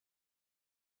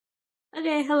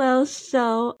Okay, hello.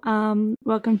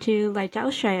 Welcome to Lights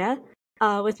Out Shreya,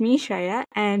 with me, Shreya,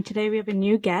 and today we have a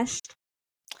new guest.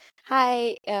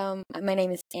 Hi, my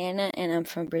name is Anna and I'm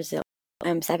from Brazil.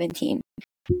 I'm 17.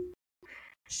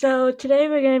 So today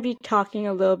we're going to be talking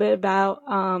a little bit about,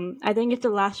 I think it's the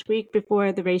last week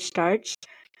before the race starts.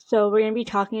 So we're going to be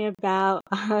talking about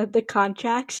the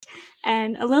contracts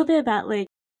and a little bit about like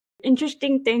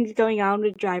interesting things going on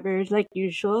with drivers like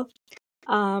usual.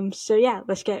 So yeah,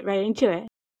 let's get right into it.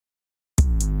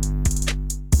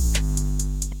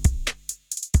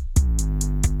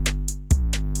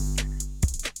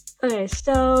 Okay,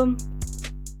 so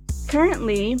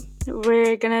currently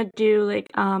we're gonna do like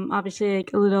obviously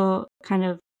like a little kind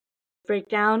of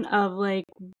breakdown of like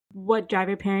what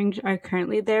driver pairings are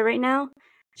currently there right now.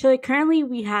 So like currently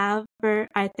we have for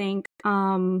I think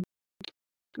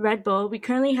Red Bull, we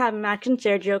currently have Max and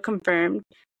Sergio confirmed.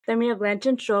 Then we have Lance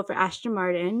and Stroll for Aston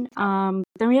Martin.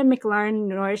 Then we have McLaren,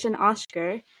 Norris, and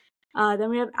Oscar. Then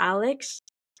we have Alex.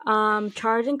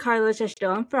 Charles and Carlos are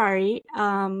still on Ferrari.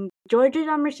 George is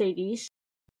on Mercedes.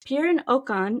 Pierre and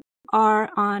Ocon are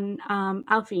on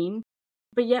Alpine,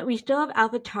 but yet we still have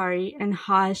AlphaTauri and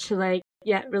Haas to like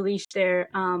yet release their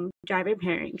driver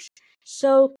pairings.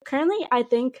 So currently, I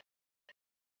think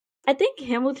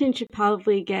Hamilton should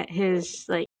probably get his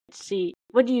like seat.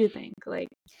 What do you think, like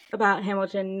about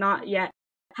Hamilton not yet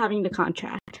having the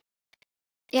contract?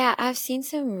 Yeah, I've seen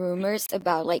some rumors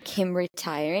about like him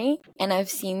retiring, and I've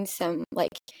seen some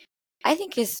like I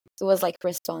think it was like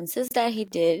responses that he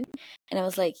did, and I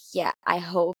was like, yeah, I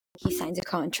hope he signs a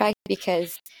contract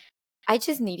because I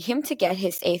just need him to get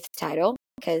his eighth title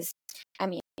because I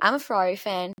mean, I'm a Ferrari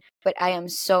fan, but I am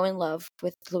so in love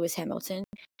with Lewis Hamilton,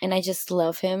 and I just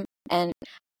love him. And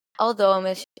although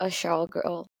I'm a Charles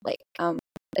girl, like a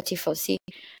tifosi,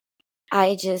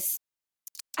 I just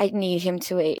I need him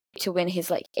to win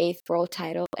his like eighth world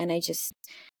title, and I just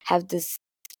have this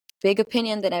big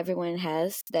opinion that everyone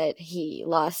has that he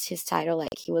lost his title,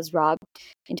 like he was robbed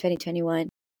in 2021,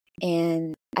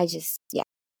 and I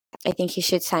think he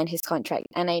should sign his contract,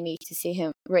 and I need to see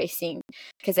him racing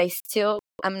because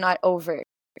I'm not over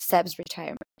Seb's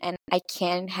retirement, and I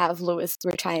can't have Lewis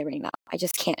retiring now. I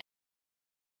just can't.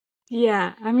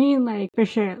 Yeah, I mean, like for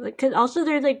sure. Like, cause also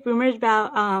there's like rumors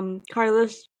about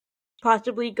Carlos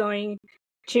possibly going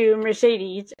to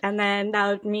Mercedes, and then that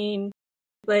would mean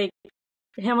like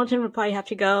Hamilton would probably have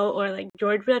to go, or like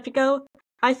George would have to go.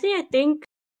 I think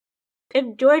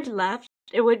if George left,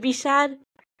 it would be sad,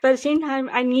 but at the same time,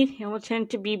 I need Hamilton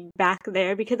to be back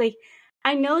there because like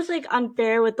I know it's like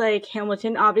unfair with like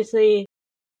Hamilton obviously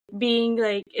being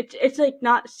like it's like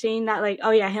not saying that like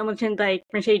oh yeah Hamilton's like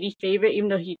Mercedes favorite even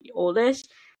though he's the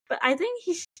oldest, but I think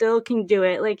he still can do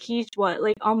it. Like he's what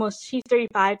like almost he's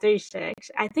 35, 36.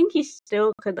 I think he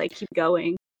still could like keep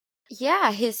going.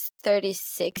 Yeah, he's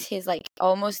 36. He's like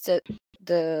almost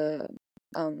the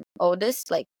oldest.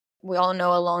 Like we all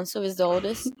know Alonso is the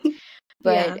oldest, Yeah.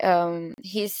 but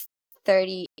he's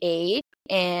 38,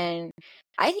 and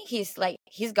I think he's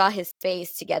got his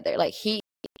face together. Like he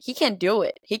can do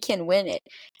it. He can win it.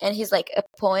 And he's like a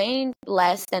point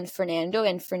less than Fernando,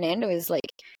 and Fernando is like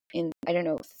in I don't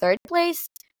know, third place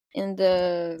in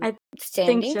the I think so,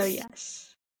 standings.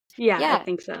 yes. Yeah, I Yeah.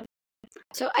 think so.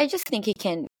 So I just think he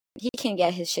can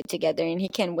get his shit together and he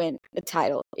can win the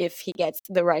title if he gets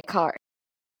the right car.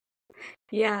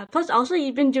 Yeah, plus also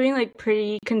he's been doing like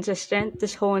pretty consistent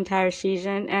this whole entire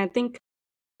season, and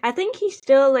I think he's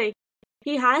still like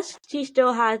he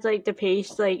still has like the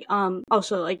pace, like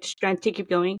also like the strength to keep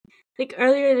going. Like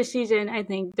earlier this season, I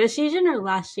think this season or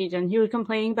last season, he was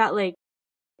complaining about like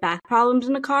back problems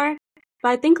in the car, but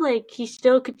I think like he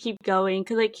still could keep going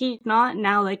because like he's not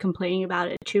now like complaining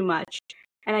about it too much,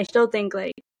 and I still think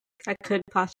like that could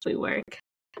possibly work,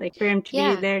 like for him to be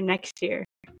Yeah. there next year.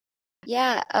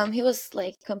 Yeah, he was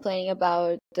like complaining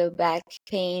about the back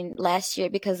pain last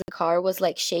year because the car was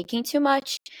like shaking too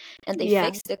much, and they Yeah.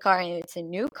 fixed the car and it's a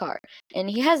new car, and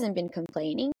he hasn't been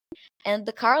complaining. And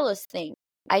the Carlos thing,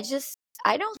 I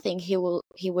don't think he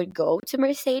would go to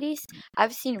Mercedes.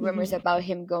 I've seen rumors Mhm. about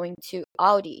him going to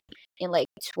Audi in like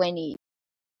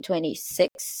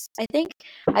 2026, I think.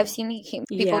 I've seen people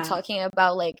Yeah. talking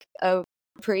about like a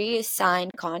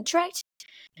pre-signed contract,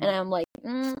 and I'm like,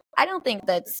 I don't think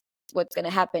that's what's gonna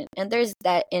happen. And there's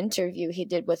that interview he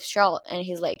did with Charlotte, and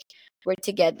he's like, we're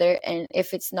together, and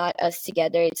if it's not us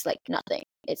together, it's like nothing.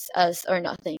 It's us or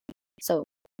nothing. So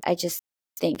I just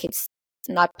think it's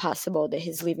not possible that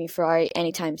he's leaving Ferrari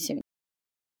anytime soon.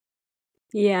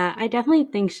 Yeah, I definitely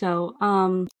think so.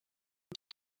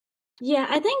 Yeah,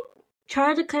 I think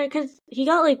Charles Leclerc because he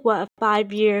got like what a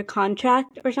 5-year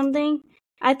contract or something,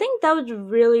 I think that was a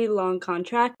really long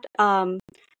contract.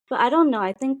 But I don't know.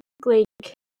 I think like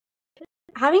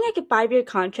having like a 5-year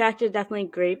contract is definitely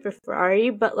great for Ferrari,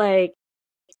 but like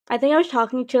I think I was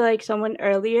talking to like someone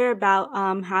earlier about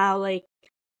how like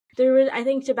there was I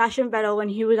think Sebastian Vettel when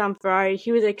he was on Ferrari,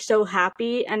 he was like so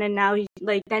happy, and then now he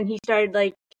like then he started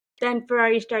like then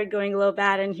Ferrari started going a little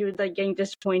bad, and he was like getting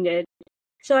disappointed.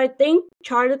 So I think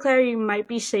Charles Leclerc might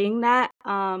be saying that.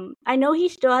 I know he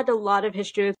still had a lot of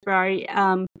history with Ferrari.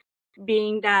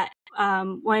 Being that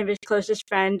one of his closest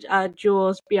friends,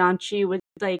 Jules Bianchi, was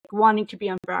like wanting to be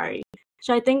on Ferrari.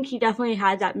 So I think he definitely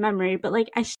had that memory. But like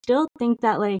I still think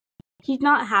that like he's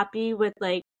not happy with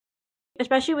like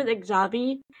especially with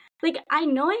Xavi. Like I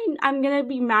know I'm gonna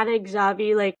be mad at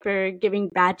Xavi like for giving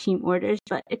bad team orders,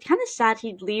 but it's kind of sad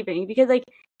he's leaving because like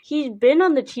he's been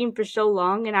on the team for so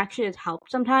long and actually has helped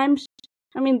sometimes.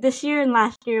 I mean, this year and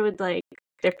last year was like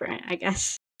different, I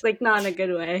guess. Like not in a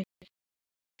good way.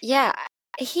 Yeah,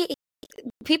 he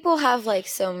people have like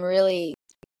some really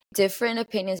different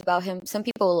opinions about him. Some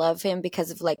people love him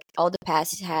because of like all the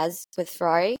past he has with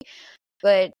Ferrari,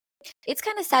 but it's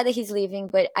kind of sad that he's leaving.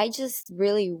 But I just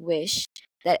really wish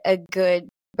that a good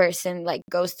person like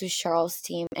goes to Charles'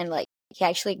 team and like he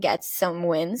actually gets some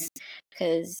wins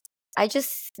because I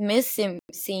just miss him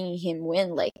seeing him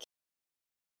win. Like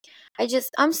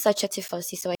I'm such a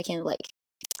tifosi, so I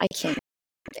can't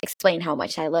explain how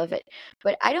much I love it.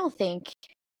 But I don't think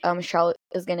Charles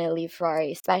is gonna leave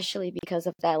Ferrari, especially because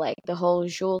of that, like the whole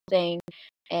Jules thing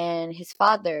and his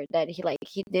father that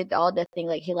he did all the thing,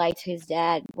 like he lied to his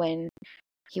dad when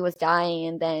he was dying,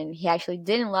 and then he actually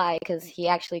didn't lie because he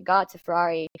actually got to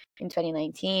Ferrari in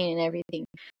 2019 and everything.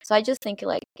 So I just think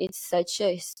like it's such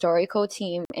a historical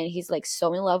team, and he's like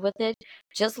so in love with it,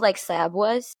 just like Sab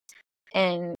was.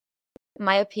 And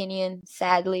my opinion,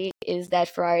 sadly, is that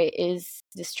Ferrari is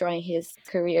destroying his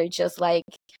career just like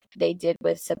they did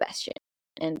with Sebastian.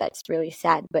 And that's really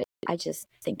sad, but I just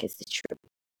think it's the truth.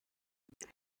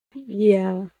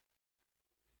 Yeah.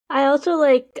 I also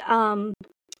like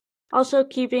also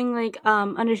keeping like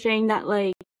understanding that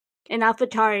like in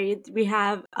AlphaTauri we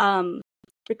have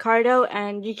Ricardo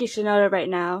and Yuki Tsunoda right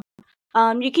now.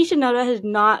 Yuki Tsunoda has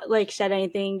not like said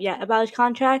anything yet about his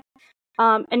contract.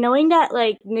 And knowing that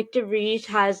like Nick DeVries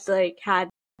has like had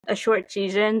a short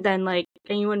season than like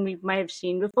anyone we might have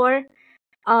seen before.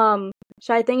 So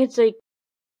I think it's like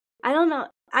I don't know.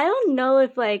 I don't know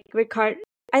if like Ricardo.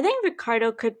 I think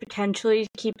Ricardo could potentially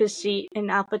keep his seat in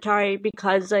AlphaTauri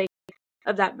because like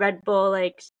of that Red Bull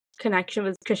like connection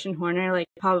with Christian Horner. Like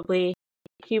probably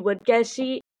he would get a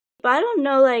seat, but I don't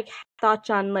know like thoughts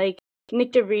on like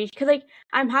Nick DeVries because like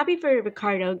I'm happy for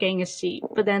Ricardo getting a seat,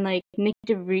 but then like Nick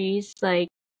DeVries like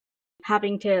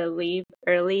having to leave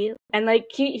early and like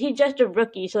he's just a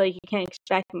rookie, so like you can't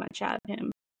expect much out of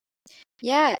him.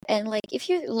 Yeah, and like if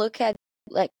you look at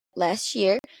like last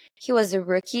year, he was a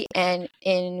rookie, and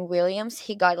in Williams,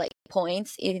 he got like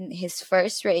points in his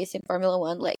first race in Formula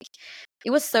One. Like it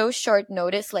was so short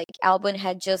notice. Like Albon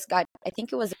had just got, I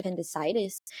think it was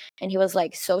appendicitis, and he was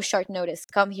like, so short notice,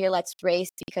 come here, let's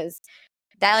race because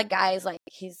that guy is like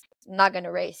he's not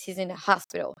gonna race. He's in the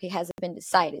hospital. He has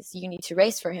appendicitis. You need to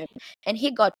race for him, and he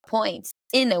got points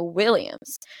in a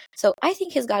Williams. So I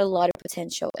think he's got a lot of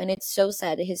potential, and it's so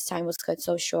sad that his time was cut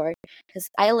so short because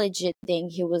I legit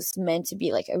think he was meant to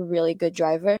be like a really good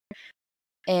driver,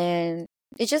 and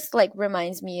it just like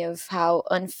reminds me of how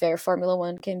unfair Formula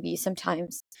One can be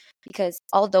sometimes. Because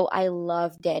although I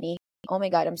love Danny, oh my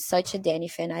god, I'm such a Danny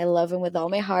fan. I love him with all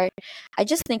my heart. I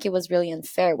just think it was really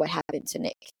unfair what happened to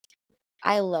Nick.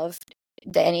 I loved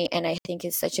Danny, and I think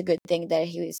it's such a good thing that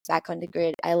he was back on the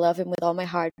grid. I love him with all my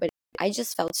heart, but I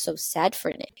just felt so sad for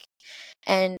Nick.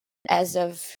 And as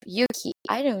of Yuki,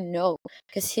 I don't know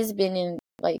because he's been in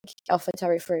like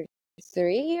AlphaTauri for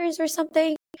 3 years or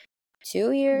something,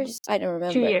 2 years. I don't Two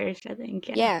remember. years, I think.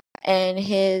 Yeah. Yeah, and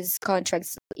his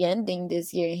contract's ending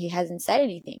this year, and he hasn't said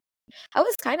anything. I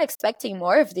was kind of expecting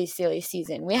more of this silly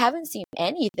season. We haven't seen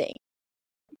anything.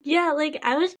 Yeah, like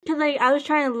I was, cause like I was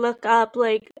trying to look up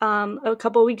like a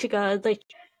couple weeks ago, I was, like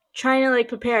trying to like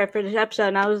prepare for this episode,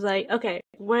 and I was like, okay,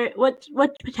 what's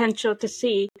potential to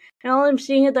see? And all I'm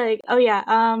seeing is like, oh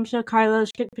yeah, so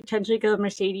Carlos could potentially go to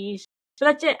Mercedes, so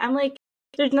that's it. I'm like,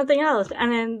 there's nothing else.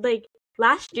 And then like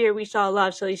last year we saw a lot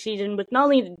of silly season with not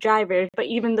only the drivers but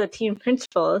even the team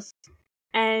principals.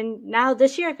 And now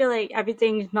this year I feel like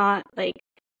everything's not like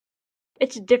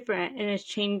it's different and it's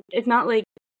changed. It's not like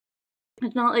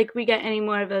we get any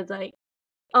more of those like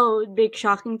oh big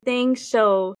shocking things.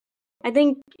 So I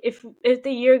think if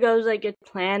the year goes like it's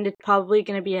planned, it's probably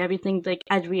gonna be everything like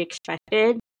as we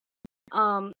expected.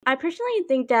 I personally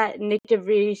think that Nick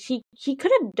DeVries he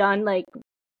could have done like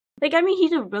I mean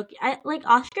he's a rookie. Like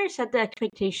Oscar set the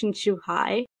expectations too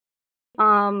high.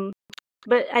 Um,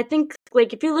 but I think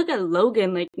like if you look at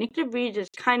Logan, like Nick DeVries is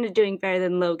kind of doing better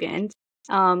than Logan.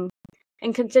 Um,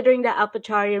 and considering that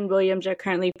AlphaTauri and Williams are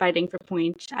currently fighting for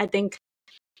points, I think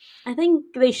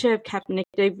they should have kept Nick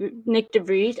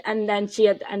DeVries and then see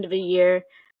at the end of the year,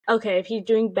 okay, if he's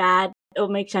doing bad, it'll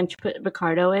make sense to put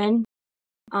Ricardo in.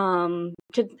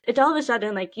 'Cause it's all of a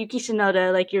sudden like Yuki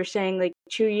Tsunoda, like you're saying, like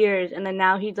 2 years, and then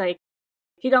now he's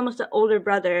almost the older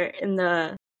brother in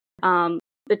the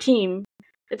team.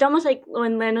 It's almost like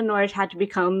when Lando Norris had to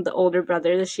become the older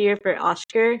brother this year for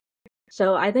Oscar.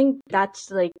 So I think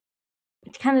that's like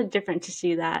it's kind of different to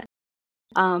see Yeah,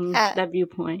 that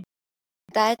viewpoint.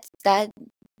 that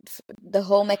the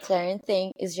whole McLaren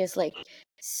thing is just like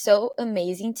so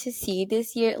amazing to see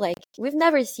this year. Like we've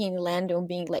never seen Lando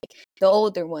being like the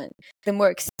older one, the more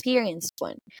experienced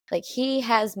one. Like he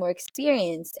has more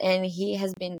experience and he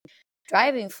has been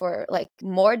driving for like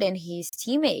more than his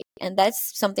teammate, and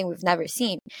that's something we've never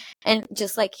seen. And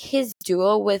just like his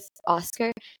duo with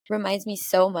Oscar reminds me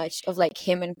so much of like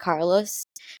him and Carlos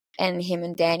and him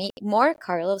and Danny. More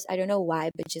Carlos, I don't know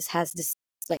why, but just has this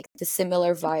like the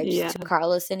similar vibes Yeah. to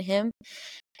Carlos and him.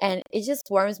 And it just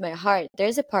warms my heart.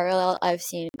 There's a parallel I've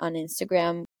seen on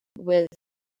Instagram with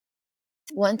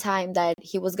one time that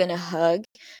he was gonna hug,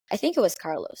 I think it was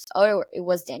Carlos or it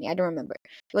was Danny, I don't remember.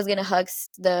 He was gonna hug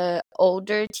the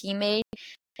older teammate,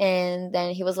 and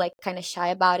then he was like kind of shy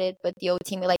about it, but the old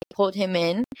teammate like pulled him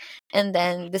in. And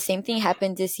then the same thing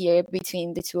happened this year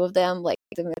between the two of them, like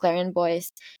the McLaren boys.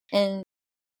 And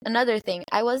another thing,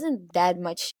 I wasn't that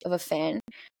much of a fan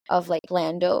of like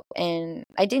Lando, and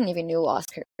I didn't even know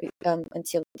Oscar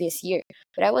until this year.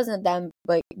 But I wasn't that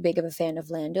big of a fan of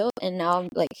Lando, and now I'm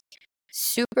like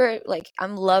super like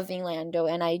I'm loving Lando,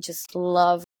 and I just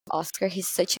love Oscar. He's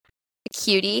such a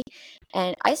cutie,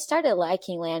 and I started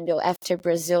liking Lando after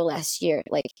Brazil last year.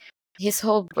 Like his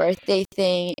whole birthday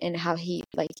thing and how he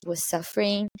like was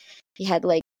suffering. He had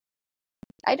like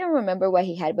I don't remember what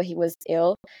he had, but he was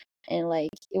ill. And like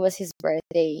it was his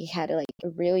birthday. He had like a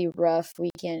really rough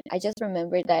weekend. I just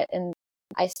remembered that, and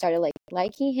I started like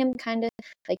liking him, kind of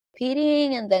like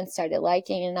pitying, and then started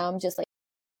liking. And now I'm just like,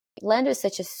 Lando is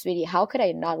such a sweetie. How could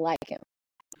I not like him?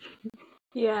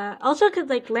 Yeah. Also, because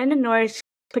like Landon Norris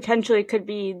potentially could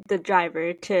be the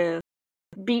driver to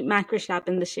beat Max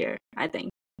Verstappen this year. I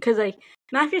think because like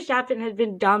Max Verstappen has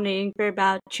been dominating for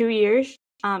about 2 years.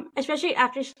 Especially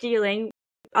after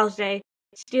I'll say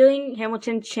stealing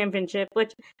Hamilton's championship,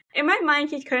 which in my mind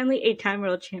he's currently 8-time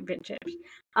world championships.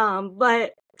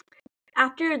 But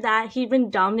after that he's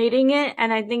been dominating it,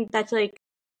 and I think that's like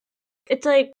it's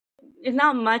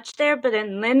not much there, but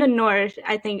then Landon Norris,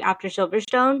 I think after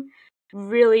Silverstone,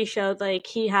 really showed like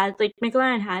he had like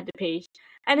McLaren had the pace,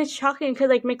 and it's shocking because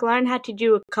like McLaren had to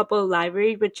do a couple of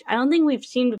liveries, which I don't think we've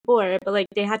seen before, but like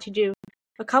they had to do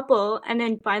a couple, and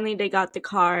then finally they got the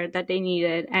car that they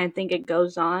needed, and I think it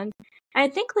goes on. And I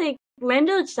think like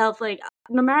Lando itself, like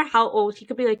no matter how old he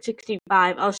could be, like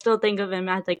 65, I'll still think of him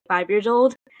as like 5 years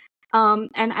old. And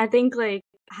I think like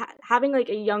having like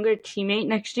a younger teammate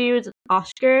next to you is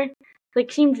Oscar, like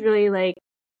seems really like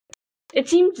it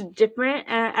seems different,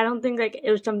 and I don't think like it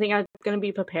was something I was gonna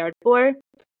be prepared for.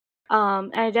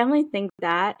 And I definitely think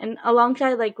that, and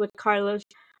alongside like with Carlos,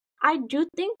 I do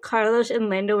think Carlos and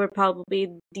Lando were probably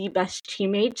the best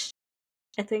teammates.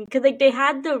 I think because like they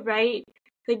had the right,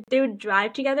 like they would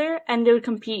drive together and they would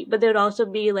compete, but they would also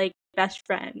be like best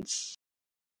friends.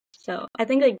 So I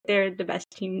think like they're the best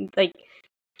team, like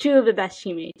two of the best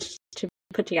teammates to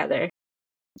put together.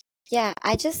 Yeah,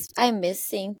 I miss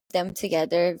seeing them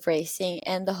together racing,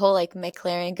 and the whole like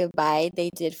McLaren goodbye they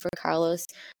did for Carlos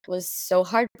was so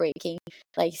heartbreaking.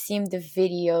 Like seeing the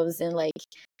videos and like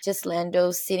just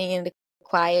Lando sitting in the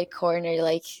quiet corner,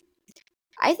 like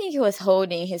I think he was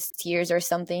holding his tears or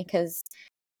something, because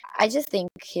I just think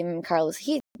him and Carlos,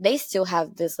 they still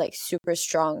have this like super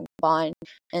strong bond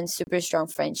and super strong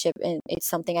friendship, and it's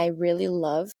something I really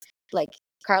love. Like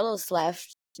Carlos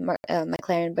left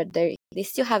McLaren, but they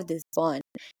still have this bond,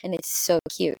 and it's so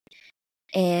cute.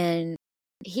 And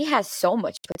he has so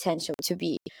much potential to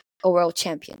be a world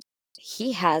champion.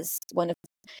 He has one of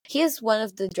he is one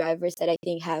of the drivers that I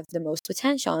think have the most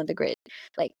potential on the grid.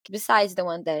 Like besides the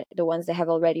ones that have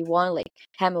already won, like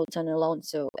Hamilton,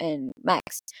 Alonso, and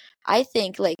Max. I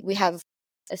think like we have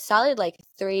a solid like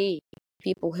three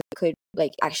people who could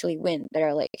like actually win that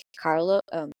are like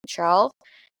Charles,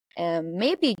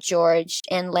 maybe George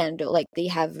and Lando. Like they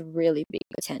have really big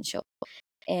potential.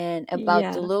 And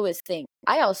about the Yeah. Lewis thing,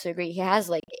 I also agree. He has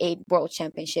like 8 world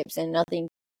championships, and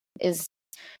is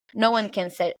no one can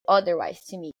say otherwise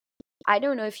to me. I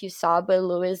don't know if you saw, but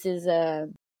Lewis is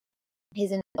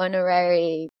he's an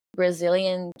honorary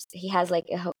Brazilian. He has like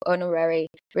a honorary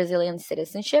Brazilian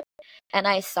citizenship, and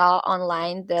I saw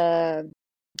online the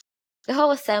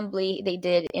whole assembly they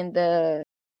did in the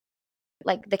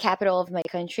capital of my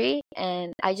country,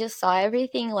 and I just saw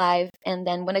everything live. And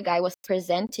then when a guy was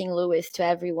presenting Lewis to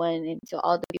everyone and to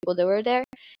all the people that were there,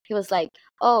 he was like,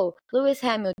 "Oh, Lewis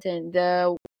Hamilton,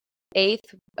 the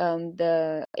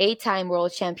 8-time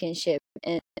world championship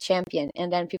and champion."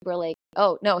 And then people were like,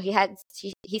 "Oh no, he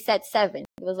said 7."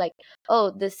 It was like, "Oh,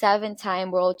 the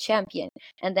 7-time world champion."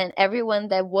 And then everyone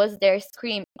that was there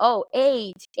screamed, "Oh,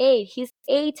 8, he's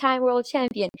 8-time world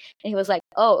champion." And he was like,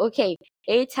 "Oh, okay,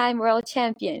 8-time world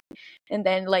champion." And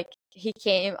then like he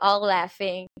came all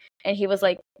laughing, and he was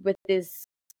like with this,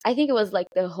 I think it was like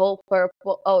the whole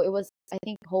purple, oh, it was, I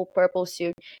think, whole purple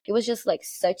suit. It was just like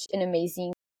such an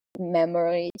amazing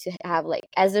memory to have, like,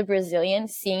 as a Brazilian,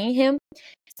 seeing him,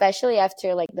 especially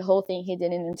after like the whole thing he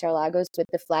did in Interlagos with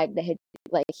the flag, that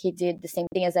he did the same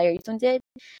thing as Ayrton did.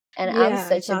 And I'm Yeah, I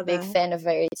such a saw big that. fan of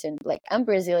Ayrton. Like, I'm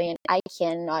Brazilian, I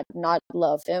cannot not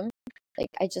love him. Like,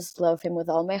 I just love him with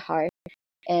all my heart,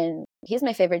 and he's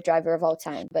my favorite driver of all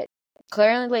time, but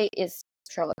currently is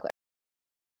Charles Leclerc.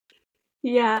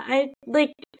 Yeah, I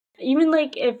like, even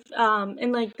like if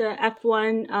in like the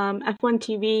F1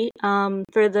 TV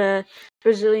for the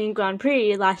Brazilian Grand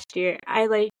Prix last year,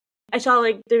 I saw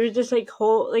like there was this like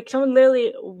whole, like someone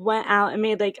literally went out and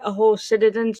made like a whole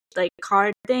citizens like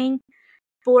card thing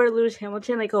for Lewis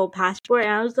Hamilton, like a whole passport,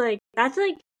 and I was like, that's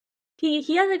like,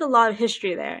 he has like a lot of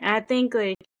history there, and I think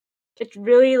like it's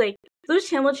really like Lewis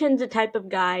Hamilton's the type of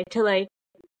guy to like,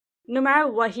 no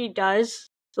matter what he does,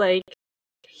 like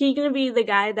he's gonna be the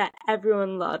guy that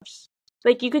everyone loves.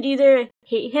 Like, you could either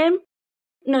hate him,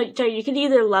 no, sorry, you could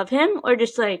either love him or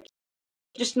just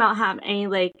not have any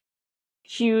like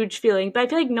huge feeling. But I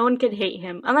feel like no one could hate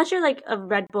him unless you're like a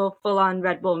Red Bull, full on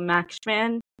Red Bull Max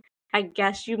fan. I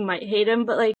guess you might hate him,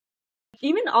 but like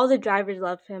even all the drivers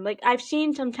love him. Like, I've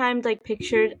seen sometimes like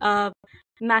pictures of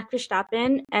Max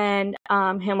Verstappen and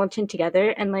Hamilton together,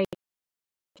 and like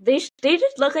they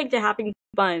just look like they're having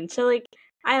fun. So like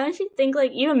I honestly think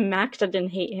like even Max doesn't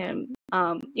hate him.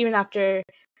 Even after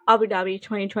Abu Dhabi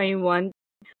 2021,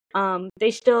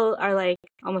 they still are like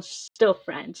almost still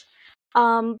friends.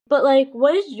 But like,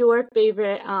 what is your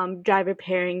favorite driver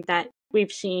pairing that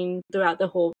we've seen throughout the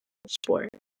whole sport?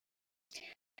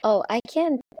 Oh, I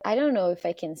don't know if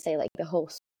I can say like the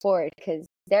whole sport, because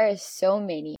there are so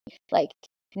many. Like,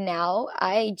 now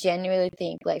I genuinely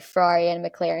think like Ferrari and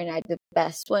McLaren are the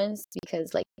best ones,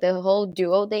 because like the whole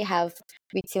duo they have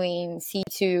between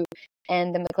C2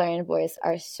 and the McLaren boys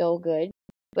are so good.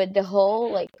 But the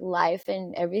whole like life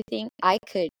and everything, I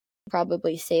could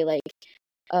probably say like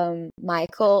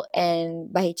Michael and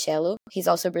Barrichello. He's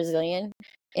also Brazilian.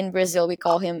 In Brazil, we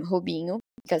call him Rubinho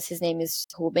because his name is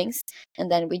Rubens. And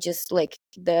then we just like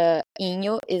the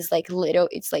Inho is like little,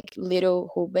 it's like little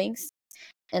Rubens.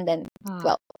 And then, Ah.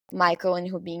 well, Michael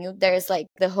and Rubinho, there's like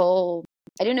the whole,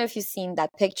 I don't know if you've seen that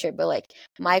picture, but like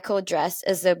Michael dressed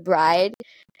as a bride,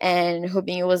 and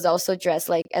Rubinho was also dressed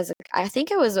like as a, I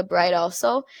think it was a bride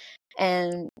also.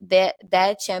 And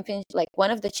that champion, like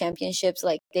one of the championships,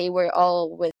 like they were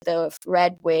all with the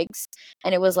red wigs,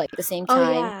 and it was like the same Oh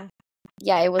time. yeah,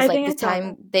 Yeah, it was I like think the I saw time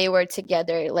that. they were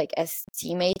together like as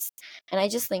teammates. And I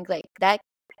just think like that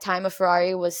time of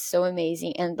Ferrari was so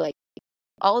amazing. And like,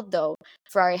 although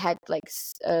Ferrari had like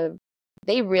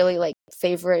they really like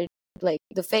favored, like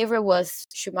the favorite was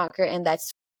Schumacher, and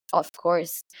that's of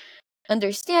course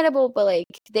understandable, but like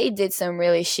they did some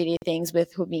really shitty things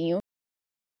with Rubinho,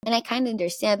 and I kind of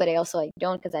understand, but I also like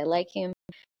don't, because I like him.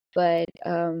 But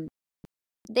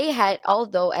they had,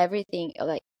 although everything,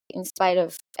 like in spite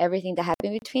of everything that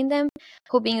happened between them,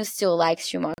 Rubinho still likes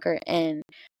Schumacher. And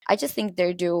I just think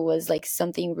their duo was like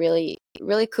something really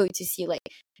really cool to see. Like,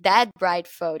 that bride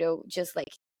photo just like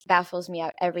baffles me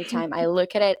out every time I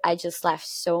look at it. I just laugh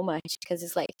so much, because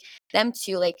it's like them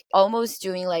two like almost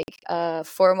doing like a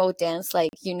formal dance, like,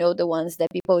 the ones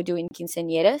that people do in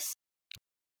quinceañeras.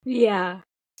 Yeah.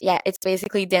 Yeah, it's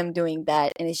basically them doing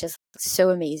that, and it's just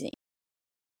so amazing.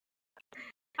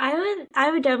 I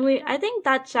would definitely. I think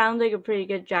that sounds like a pretty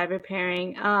good driver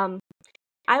pairing.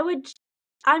 I would.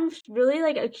 I'm really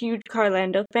like a huge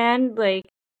Carlando fan. Like,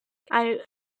 I,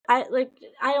 I like.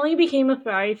 I only became a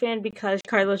Ferrari fan because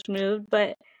Carlos moved,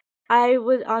 but I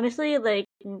was honestly like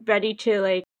ready to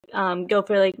like go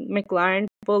for like McLaren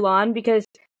full on, because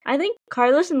I think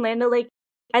Carlos and Lando, like,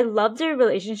 I love their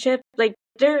relationship. Like,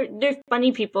 they're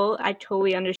funny people. I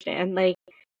totally understand. Like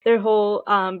their whole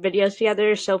videos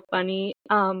together are so funny.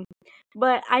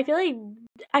 But I feel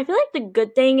like the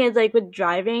good thing is like with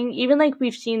driving, even like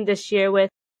we've seen this year with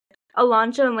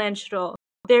Alonso and Lance Stroll,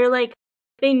 they're like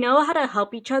they know how to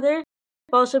help each other,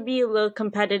 but also be a little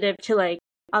competitive to like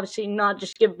obviously not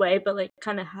just give way, but like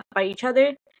kind of fight each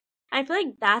other. I feel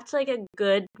like that's like a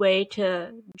good way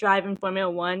to drive in Formula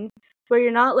One, where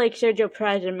you're not like Sergio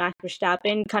Perez and Max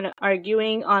Verstappen kind of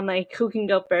arguing on like who can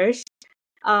go first.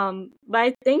 But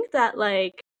I think that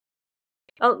like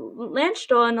Lance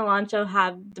Stroll and Alonso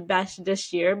have the best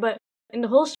this year, but in the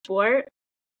whole sport,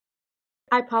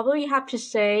 I probably have to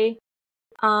say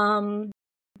um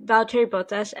Valtteri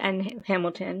Bottas and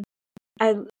Hamilton.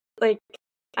 I like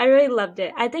I really loved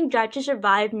it. I think Drive to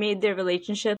Survive made their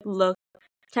relationship look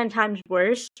 10 times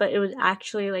worse, but it was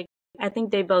actually like I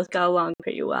think they both got along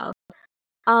pretty well.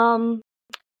 Um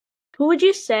who would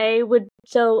you say would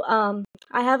I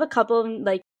have a couple of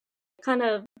like kind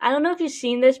of I don't know if you've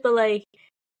seen this, but like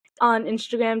on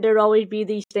Instagram there'd always be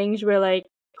these things where like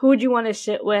who would you want to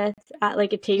sit with at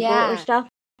like a table or Yeah, stuff?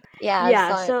 yeah,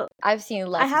 Yeah, so I've seen I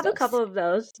lots of have a those. couple of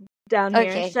those down here.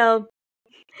 Okay, So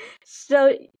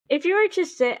if you were to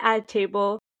sit at a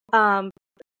table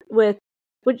with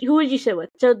who would you sit with?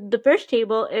 So the first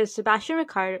table is Sebastian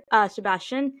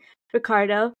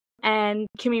Ricardo, and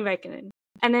Kimi Räikkönen,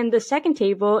 and then the second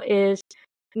table is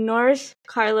Norris,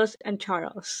 Carlos, and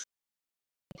Charles.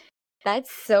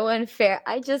 that's so unfair.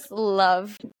 I just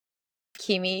love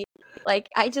Kimi. Like,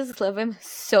 I just love him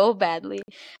so badly.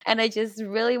 And I just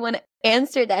really want to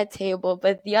answer that table,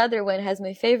 but the other one has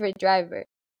my favorite driver.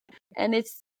 And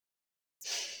it's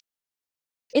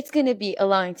gonna be a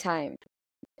long time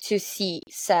to see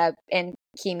Seb and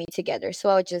Kimi together. So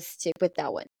I'll just stick with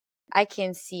that one. I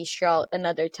can see Charles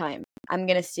another time. I'm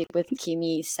gonna stick with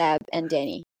Kimi, Seb, and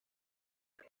Danny.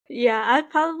 Yeah, I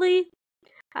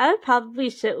would probably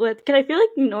sit with because I feel like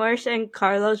Norris and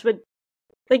Carlos would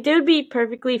like they would be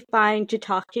perfectly fine to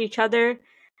talk to each other,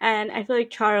 and I feel like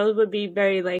Charles would be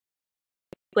very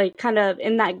like kind of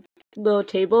in that little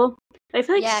table. I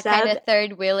feel like Yeah, kind Seb of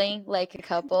third wheeling like a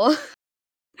couple.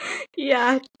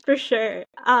 Yeah, for sure.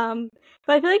 But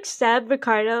I feel like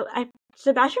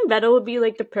Sebastian Vettel would be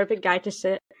like the perfect guy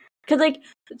to cause like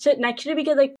sit next to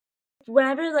because like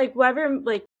whatever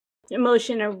like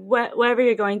emotion or whatever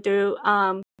you're going through,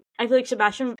 I feel like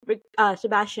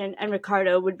Sebastian and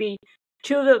Ricardo would be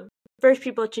two of the first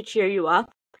people to cheer you up,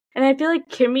 and I feel like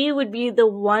Kimmy would be the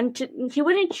one he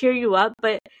wouldn't cheer you up,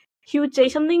 but he would say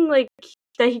something like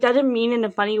that he doesn't mean in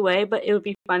a funny way, but it would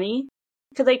be funny.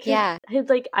 Cause like Yeah, his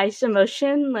like ice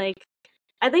emotion, like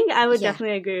I think I would yeah.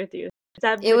 definitely agree with you.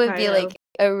 Seb It would be Ricardo. like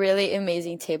a really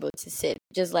amazing table to sit.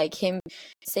 Just like him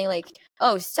saying like,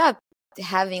 "Oh, stop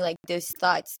having like those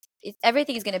thoughts.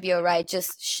 Everything is gonna be alright.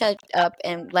 Just shut up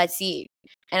and let's eat."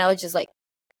 And I would just like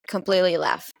completely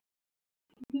laugh.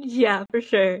 Yeah, for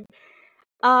sure.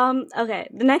 Okay.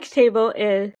 The next table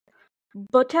is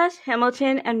Bottas,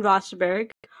 Hamilton, and Rosberg,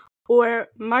 or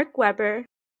Mark Webber,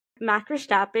 Max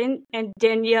Verstappen, and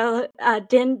Daniel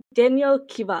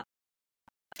Kiva.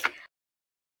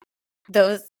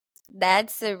 Those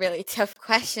That's a really tough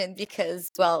question because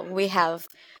well, we have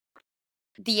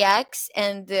the ex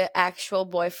and the actual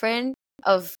boyfriend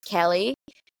of Kelly,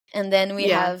 and then we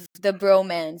Yeah. have the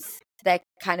bromance that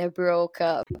kind of broke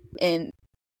up in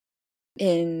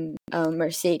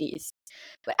Mercedes.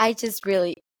 But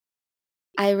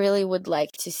I really would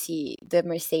like to see the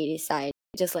Mercedes side,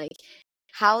 just like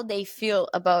how they feel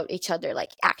about each other, like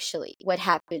actually what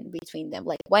happened between them,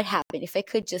 like what happened. If I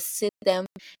could just sit them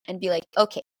and be like,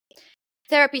 okay,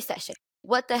 therapy session,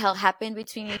 what the hell happened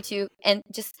between you two, and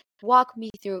just walk me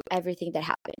through everything that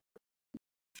happened.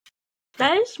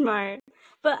 That is smart.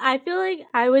 But I feel like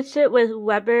I would sit with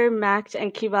Weber, Max,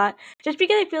 and Kivat just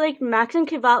because I feel like Max and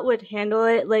Kivat would handle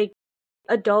it like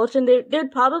adults and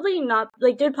they'd probably not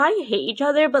like they'd probably hate each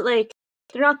other, but like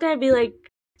they're not gonna be like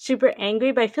super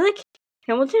angry. But I feel like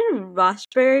Hamilton and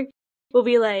Rosberg will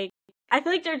be like I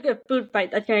feel like there's a food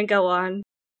fight that's gonna go on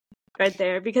right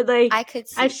there because like I could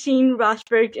I've see. seen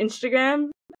Rosberg's Instagram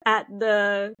at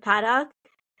the paddock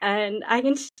and I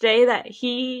can say that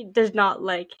he does not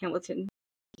like Hamilton.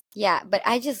 Yeah, but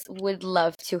I just would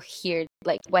love to hear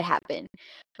like what happened.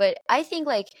 But I think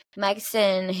like Max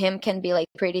and him can be like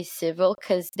pretty civil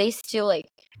because they still like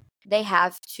they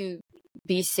have to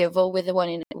be civil with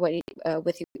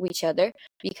with each other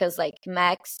because like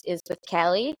Max is with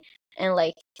Kelly and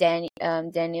like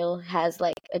Daniel has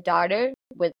like a daughter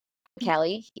with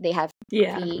Kelly. They have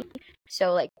Yeah. P.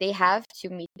 So like they have to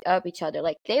meet up each other.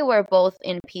 Like they were both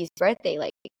in P's birthday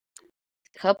like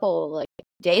couple like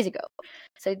days ago.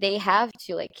 So they have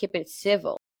to like keep it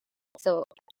civil. So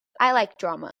I like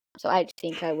drama. So I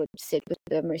think I would sit with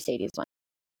the Mercedes one.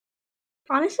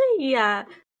 Honestly, yeah.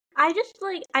 I just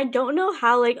like I don't know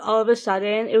how like all of a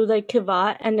sudden it was like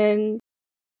Kivat and then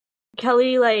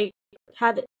Kelly like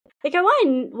had like I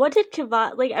want what did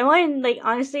Kivat like I want like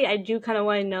honestly I do kind of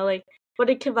want to know like what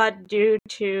did Kivat do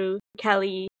to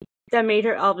Kelly that made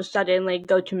her all of a sudden like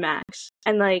go to Max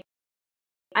and like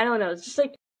I don't know it's just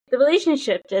like the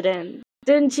relationship didn't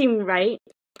seem right,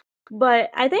 but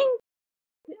I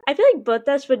feel like both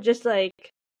us would just like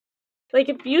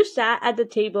if you sat at the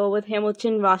table with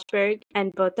Hamilton, Rosberg,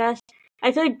 and Bottas,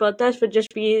 I feel like Bottas would just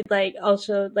be like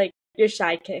also like your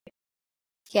sidekick,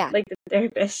 Yeah. like the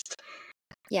therapist.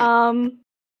 Yeah. Um,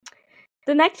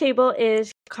 the next table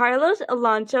is Carlos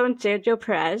Alonso and Sergio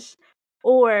Perez,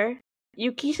 or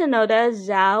Yuki Tsunoda,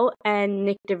 Zhao, and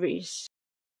Nick DeVries.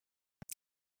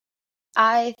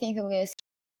 I think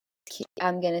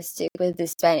I'm gonna stick with the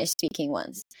Spanish speaking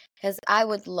ones because I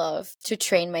would love to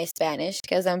train my Spanish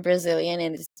because I'm Brazilian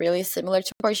and it's really similar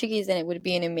to Portuguese, and it would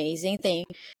be an amazing thing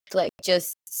to like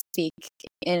just speak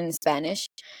in Spanish.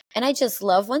 And I just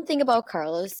love one thing about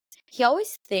Carlos. He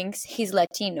always thinks he's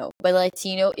Latino, but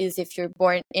Latino is if you're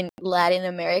born in Latin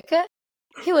America.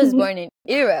 He was born in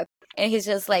Europe, and he's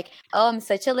just like, "Oh, I'm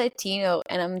such a Latino,"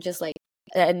 and I'm just like,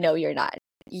 "No, you're not.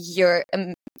 You're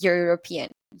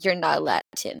European. You're not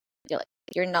Latin."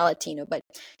 You're not Latino, but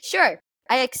sure,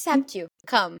 I accept you.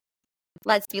 Come,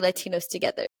 let's be Latinos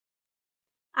together.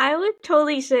 I would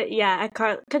totally sit, yeah, at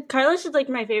cause Carlos is like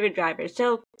my favorite driver,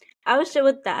 so I would sit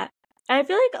with that. And I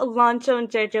feel like Alonso and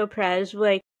Sergio Perez,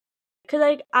 like, cause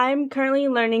like I'm currently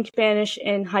learning Spanish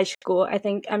in high school. I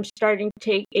think I'm starting to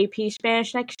take AP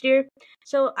Spanish next year,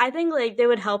 so I think like they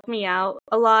would help me out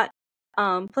a lot.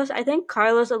 Plus I think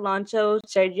Carlos, Alonso,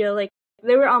 Sergio, like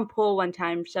they were on pole one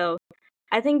time, so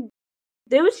I think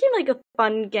they would seem like a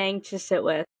fun gang to sit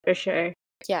with for sure.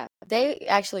 Yeah, they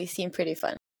actually seem pretty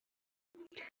fun.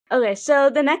 Okay, so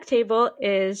the next table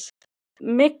is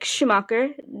Mick Schumacher,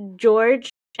 George,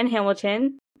 and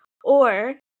Hamilton,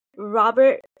 or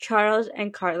Robert, Charles,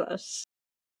 and Carlos.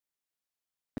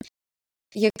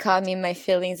 You caught me in my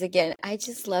feelings again. I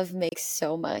just love Mick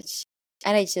so much,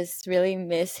 and I just really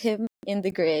miss him in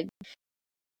the grid.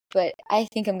 But I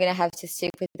think I'm gonna have to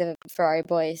stick with the Ferrari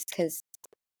boys because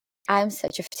I'm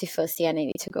such a tifosi and I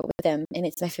need to go with them, and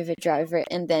it's my favorite driver.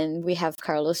 And then we have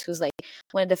Carlos, who's like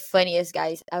one of the funniest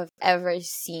guys I've ever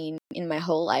seen in my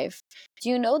whole life. Do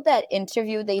you know that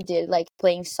interview they did, like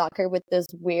playing soccer with this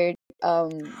weird, the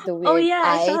Oh weird yeah,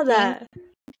 I eye saw thing? that.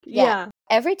 Yeah. Yeah.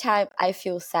 Every time I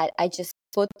feel sad, I just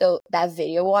put that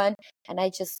video on, and I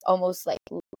just almost like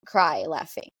cry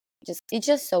laughing. It's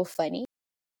just so funny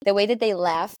the way that they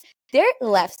laugh. Their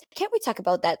laughs. Can't we talk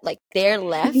about that? Like their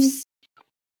laughs.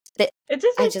 It's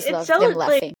just I like just it's love so them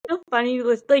like laughing. so funny to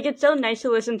listen. Like it's so nice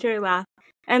to listen to her laugh,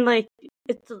 and like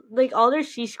it's like all their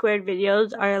C squared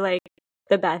videos are like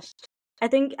the best. I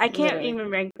think I can't Literally. even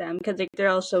rank them because like they're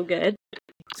all so good.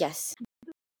 Yes.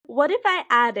 What if I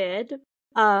added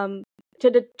um to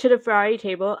the Ferrari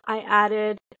table? I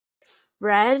added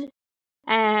Fred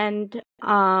and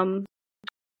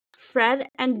Fred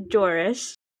and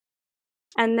Doris,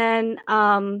 and then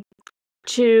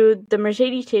to the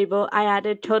Mercedes table I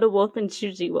added Toto Wolff and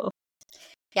Susie Wolff.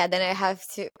 Yeah, then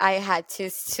I had to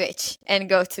switch and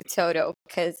go to Toto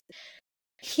because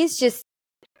he's just,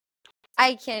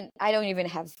 I don't even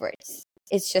have words.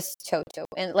 It's just Toto.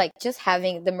 And like just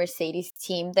having the Mercedes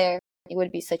team there, it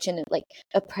would be such like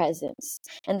a presence.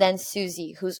 And then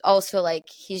Susie, who's also like,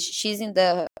 she's in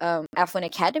the F1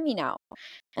 Academy now.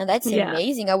 And that's Yeah,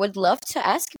 amazing. I would love to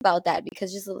ask about that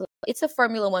because it's a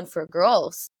Formula One for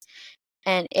girls.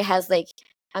 And it has like,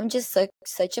 I'm just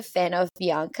such a fan of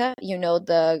Bianca,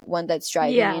 the one that's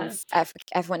driving in yeah,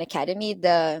 F1 Academy.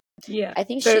 The yeah. I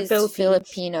think For she's Philippines.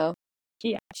 Filipino.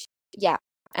 Yeah, Yeah,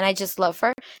 and I just love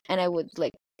her, and I would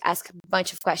like ask a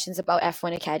bunch of questions about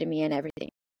F1 Academy and everything.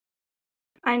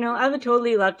 I know. I would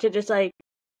totally love to just like.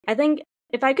 I think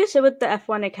if I could sit with the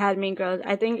F1 Academy girls,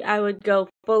 I think I would go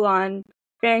full on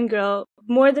fangirl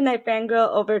more than I fangirl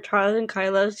over Charles and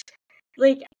Carlos.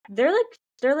 Like they're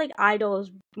like idols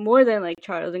more than like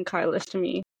Charles and Carlos to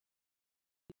me.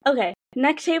 Okay,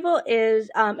 next table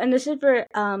is and this is for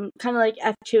kind of like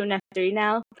F2 and F3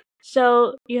 now.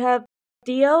 So you have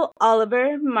Theo,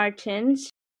 Oliver, Martins,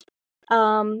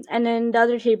 and then the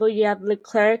other table you have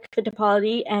Leclerc,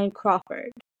 Fittipaldi, and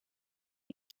Crawford.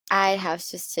 I have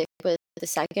to stick with the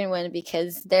second one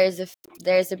because there's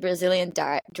a Brazilian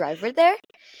driver there,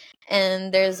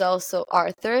 and there's also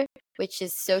Arthur, which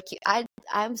is so cute.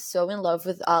 I'm so in love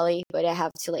with Ollie, but I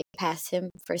have to like pass him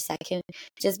for a second,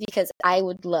 just because I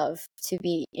would love to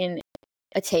be in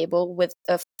a table with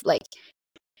like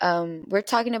we're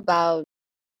talking about.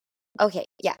 Okay,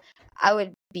 yeah, I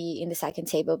would be in the second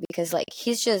table because like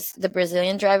he's just the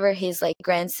Brazilian driver. He's like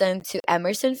grandson to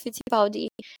Emerson Fittipaldi,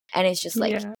 and it's just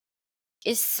like Yeah.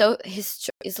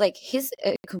 it's like he's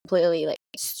a completely like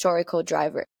historical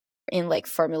driver in like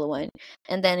Formula One,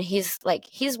 and then he's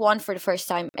won for the first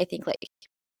time I think like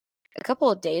a couple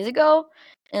of days ago.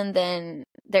 And then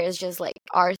there's just like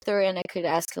Arthur, and I could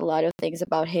ask a lot of things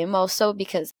about him also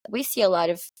because we see a lot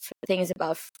of things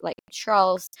about like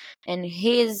Charles and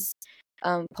his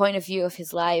point of view of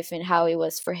his life and how it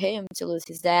was for him to lose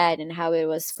his dad and how it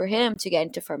was for him to get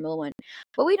into Formula One.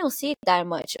 But we don't see that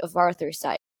much of Arthur's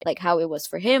side, like how it was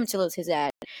for him to lose his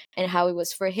dad and how it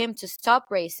was for him to stop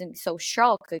racing so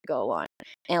Charles could go on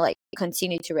and like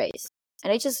continue to race.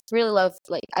 And I just really love,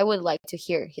 like, I would like to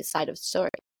hear his side of the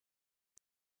story.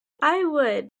 I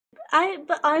would.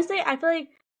 But honestly, I feel like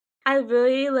I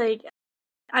really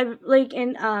I like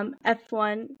in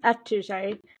F2,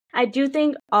 sorry. I do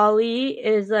think Ollie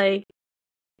is like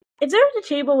if there was a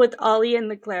table with Ollie and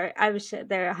Leclerc, I would sit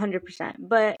there 100%.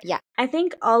 But Yeah. I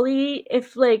think Ollie,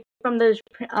 if like from those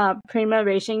Prima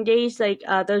racing days, like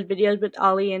those videos with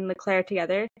Ollie and Leclerc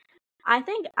together, I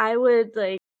think I would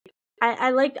like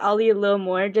I liked Ollie a little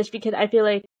more just because I feel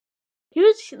like he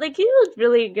was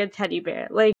really a good teddy bear.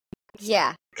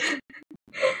 Yeah.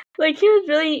 Like he was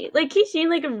really like he seemed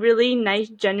like a really nice,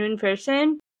 genuine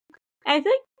person. I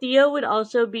think Theo would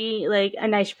also be like a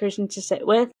nice person to sit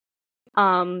with.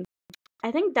 Um,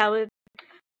 I think that would.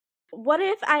 What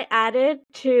if I added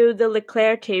to the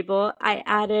Leclerc table? I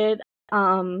added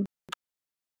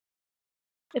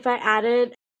if I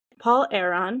added Paul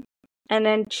Aron, and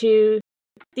then to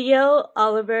Theo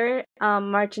Oliver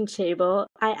Martin's table,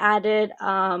 I added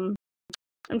I'm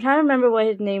trying to remember what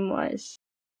his name was.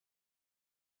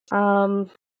 Um,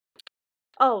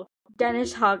 oh,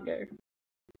 Dennis Hogger.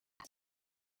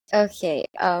 Okay.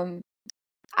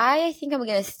 I think I'm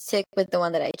gonna stick with the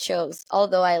one that I chose.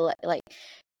 Although like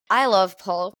I love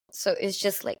Paul, so it's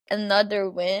just like another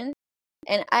win.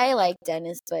 And I like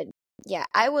Dennis, but yeah,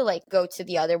 I would like go to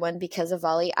the other one because of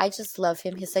Ollie. I just love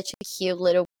him. He's such a cute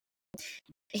little.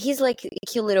 He's like a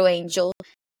cute little angel.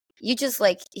 You just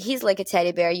like he's like a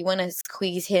teddy bear. You want to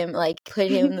squeeze him, like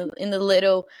put him in the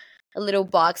little a little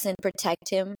box and protect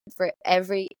him for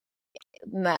every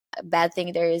bad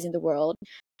thing there is in the world.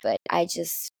 But I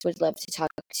just would love to talk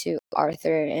to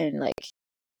Arthur and like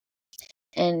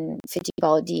and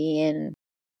Fittipaldi and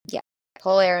yeah,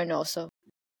 Paul Aaron also.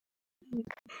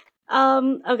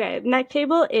 Okay, next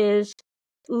table is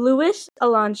Luis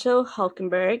Alonso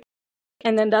Hulkenberg,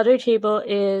 and then the other table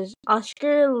is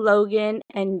Oscar Logan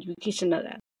and Yuki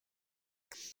Tsunoda.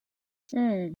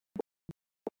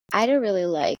 I don't really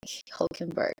like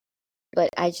Hulkenberg, but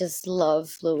I just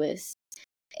love Lewis.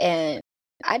 And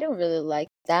I don't really like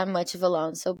that much of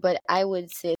Alonso, but I would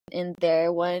sit in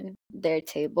their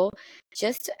table,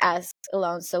 just to ask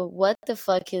Alonso what the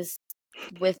fuck is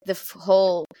with the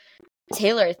whole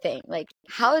Taylor thing. Like,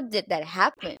 how did that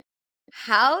happen?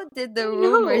 How did the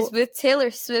rumors No. with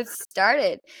Taylor Swift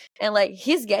started? And like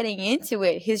he's getting into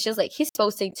it. He's just like he's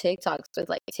posting TikToks with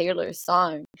like Taylor's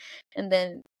song. And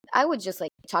then I would just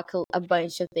like talk a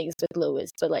bunch of things with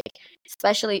Lewis, but like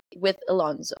especially with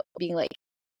Alonso being like,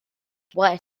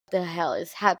 what the hell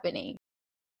is happening?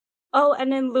 Oh,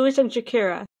 and then Luis and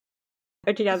Shakira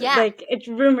are together. Yeah, Like, it's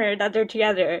rumored that they're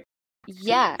together.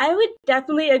 yeah, I would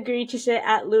definitely agree to sit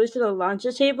at Luis and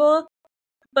Alonso's table,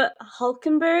 but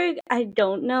Hulkenberg, I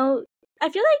don't know. I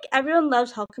feel like everyone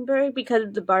loves Hulkenberg because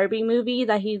of the Barbie movie,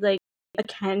 that he's like a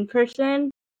Ken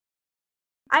person.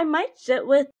 I might sit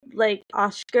with like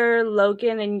Oscar,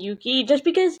 Logan, and Yuki just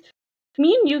because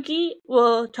me and Yuki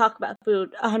will talk about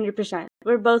food 100%.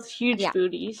 We're both huge yeah.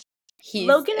 foodies. He's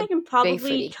Logan, a I can big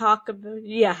probably foodie. talk about,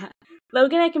 yeah.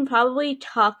 Logan, I can probably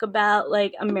talk about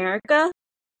like America,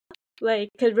 like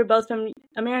because we're both from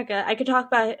America. I could talk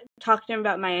to him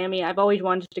about Miami. I've always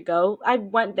wanted to go. I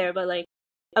went there, but like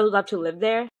I would love to live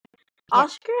there. Yeah,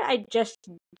 Oscar,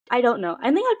 I don't know.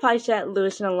 I think I'd probably sit at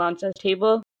Lewis and Alonso's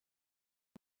table.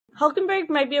 Hulkenberg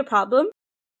might be a problem.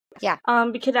 yeah,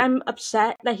 Because I'm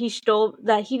upset that he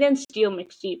didn't steal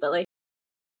Mick's seat, but like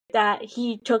that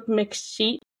he took Mick's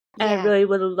seat, and I yeah, really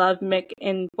would have loved Mick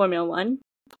in Formula One.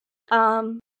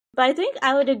 But I think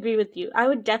I would agree with you. I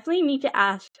would definitely need to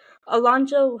ask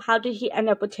Alonso how did he end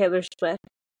up with Taylor Swift,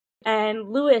 and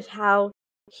Lewis how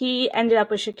he ended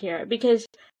up with Shakira. Because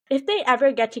if they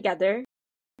ever get together,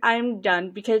 I'm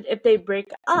done. Because if they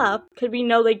break up, because we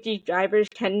know like these drivers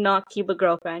cannot keep a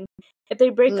girlfriend. If they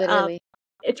break up, Literally,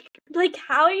 it's like,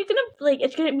 how are you gonna, like,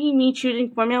 it's gonna be me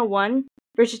choosing Formula One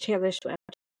versus Taylor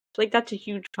Swift. Like, that's a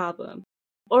huge problem.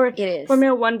 Or it is.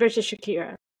 Formula One versus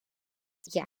Shakira.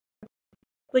 Yeah.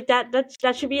 Like,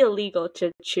 that should be illegal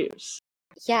to choose.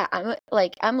 Yeah,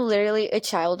 I'm literally a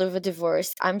child of a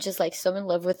divorce. I'm just like so in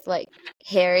love with like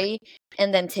Harry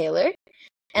and then Taylor,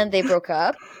 and they broke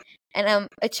up, and I'm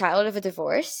a child of a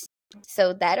divorce.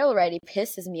 So that already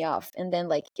pisses me off. And then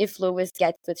like if Lewis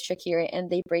gets with Shakira and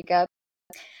they break up,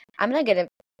 I'm not gonna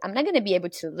I'm not gonna be able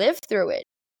to live through it.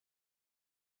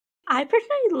 I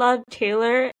personally love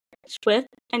Taylor Swift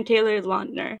and Taylor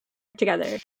Lautner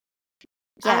together.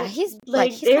 Yeah, I he's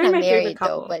like like he's they're kind of my favorite married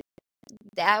though, couple. but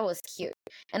that was cute.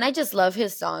 And I just love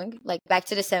his song. Like Back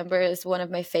to December is one of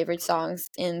my favorite songs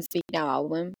in Speak Now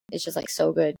album. It's just like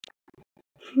so good.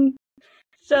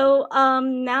 So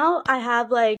now I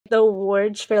have like the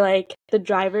awards for like the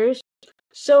drivers.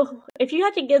 So if you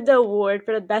had to give the award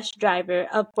for the best driver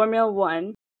of Formula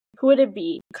One, who would it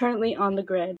be currently on the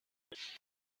grid?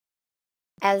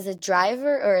 As a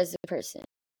driver or as a person?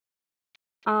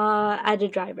 As a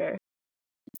driver.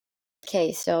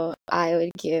 Okay, so I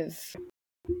would give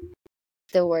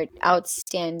the word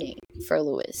outstanding for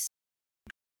Lewis.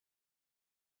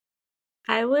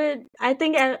 I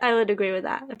think I would agree with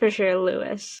that for sure,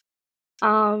 Lewis.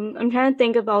 I'm trying to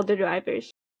think of all the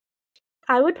drivers.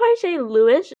 I would probably say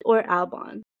Lewis or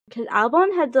Albon, because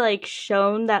Albon had like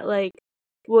shown that like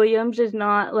Williams is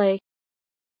not like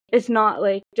it's not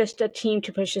like just a team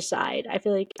to push aside. I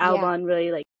feel like Yeah, Albon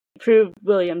really like proved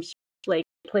Williams like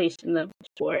place in the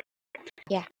sport.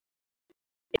 yeah.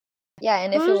 Yeah,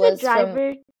 and if it Who's the was from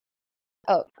driver?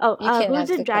 oh, Oh, you can who's ask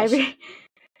the the driver? question.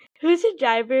 Who's the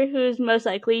driver who's most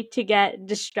likely to get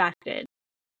distracted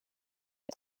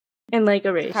in like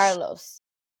a race? Carlos.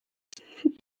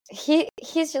 He's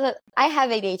just I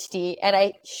have ADHD and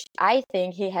I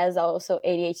think he has also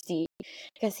ADHD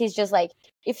because he's just like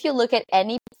if you look at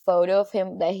any photo of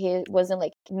him that he wasn't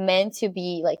like meant to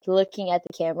be like looking at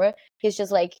the camera, he's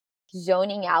just like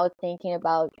zoning out thinking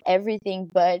about everything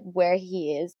but where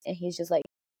he is, and he's just like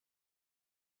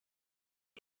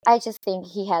I just think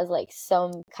he has like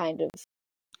some kind of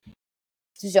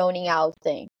zoning out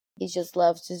thing. He just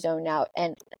loves to zone out,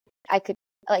 and I could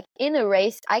like in a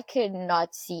race I could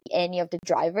not see any of the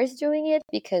drivers doing it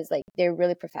because like they're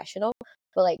really professional,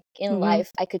 but like in Hmm.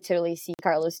 life I could totally see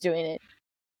Carlos doing it.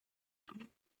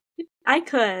 I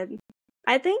could.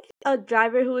 I think a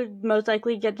driver who would most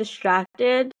likely get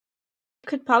distracted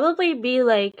could probably be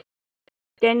like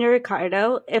Daniel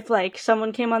Ricciardo. If like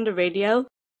someone came on the radio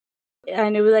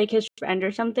and it was like his friend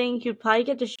or something, he'd probably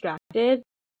get distracted.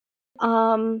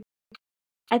 Um,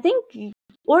 I think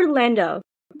Orlando.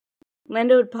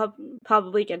 Lando would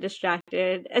probably get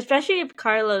distracted, especially if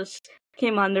Carlos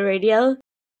came on the radio.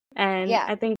 And Yeah,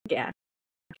 I think yeah.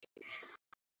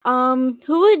 Who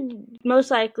would most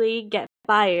likely get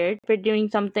fired for doing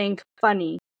something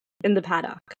funny in the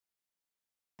paddock?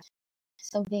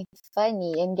 something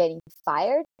funny and getting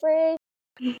fired for it.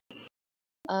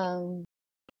 Um,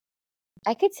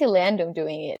 I could see Lando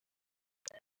doing it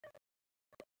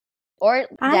or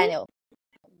I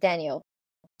Daniel,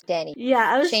 Danny.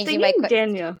 Yeah, I was Changing my thinking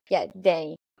Daniel. yeah,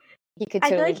 Danny. He could I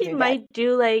feel totally like he do that might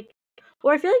do like,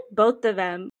 or I feel like both of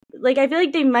them. Like I feel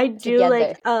like they might do together.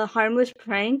 like a harmless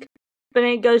prank, but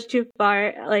it goes too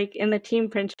far, like in the team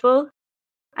principle.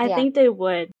 I Yeah, think they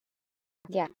would.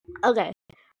 yeah. Okay.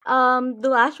 The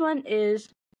last one is,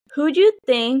 who do you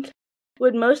think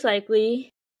would most likely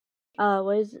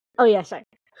was oh yeah, sorry.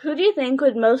 Who do you think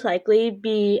would most likely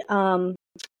be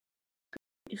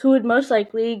who would most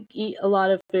likely eat a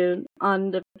lot of food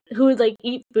on the who would like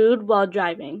eat food while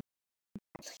driving?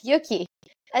 Yuki.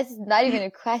 That's not even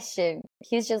a question.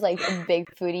 He's just like a big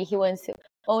foodie. He wants to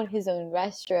own his own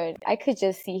restaurant. I could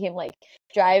just see him like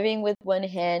driving with one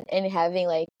hand and having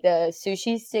like the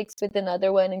sushi sticks with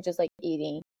another one and just like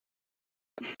eating.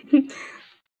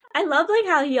 I love like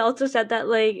how he also said that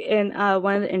like in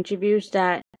one of the interviews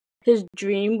that his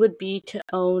dream would be to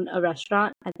own a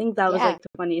restaurant. I think that was Yeah. like the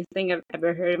funniest thing I've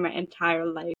ever heard in my entire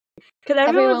life. Because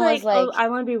everyone was Everyone was like, "Oh, like, I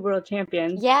want to be world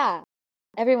champion." yeah.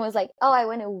 Everyone was like, oh, I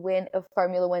want to win a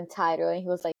Formula One title. And he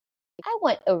was like, I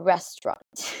want a restaurant.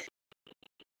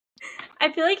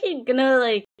 I feel like he's gonna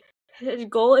like his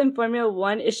goal in Formula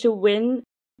One is to win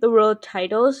the world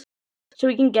titles, so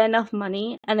he can get enough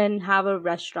money and then have a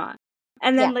restaurant,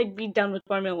 and Yeah, then like be done with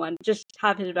Formula One. Just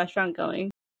have his restaurant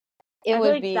going. it I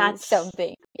feel would like be that's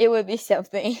something. It would be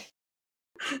something.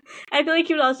 I feel like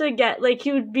he would also get like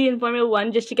he would be in Formula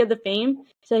One just to get the fame,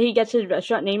 so he gets his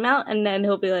restaurant name out, and then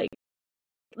he'll be like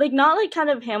not like kind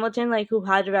of Hamilton like who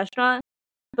had a restaurant,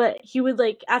 but he would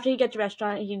like after he gets to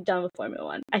restaurant, he's done with Formula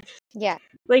One. Yeah.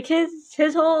 Like his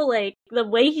whole like the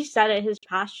way he said it, his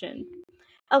passion.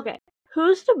 Okay,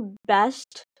 who's the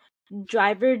best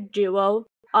driver duo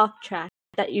off track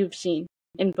that you've seen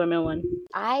in Formula One?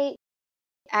 I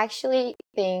actually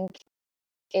think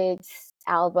it's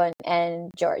Albon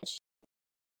and George.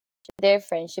 Their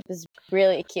friendship is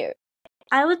really cute.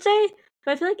 I would say,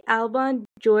 but I feel like Albon,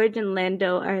 George, and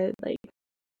Lando are like.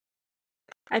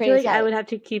 I feel Pretty like I tight. would have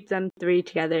to keep them three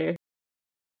together.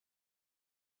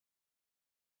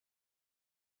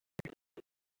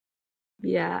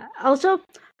 Yeah. Also,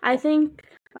 I think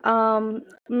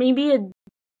maybe a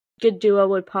good duo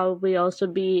would probably also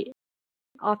be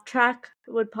off track.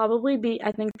 Would probably be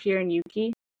I think Pierre and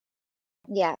Yuki.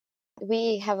 Yeah.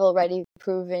 We have already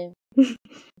proven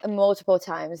multiple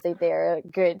times that they're a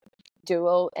good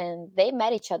duo, and they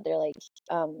met each other like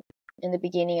in the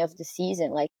beginning of the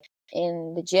season, like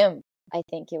in the gym, I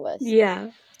think it was. Yeah.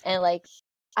 And like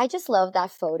I just love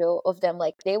that photo of them,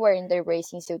 like they were in their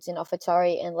racing suits in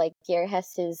AlphaTauri, and like Pierre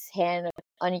has his hand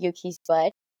on Yuki's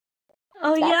butt.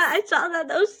 Oh yeah, That's I saw that.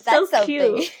 That was so that's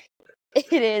something. cute.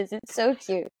 It is. It's so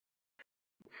cute.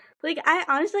 Like I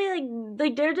honestly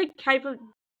like they're the type of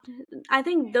I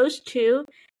think those two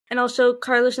and also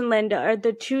Carlos and Linda are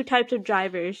the two types of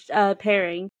drivers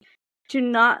pairing to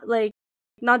not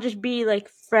just be like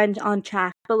friends on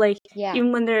track, but like Yeah.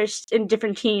 even when they're in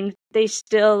different teams, they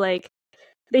still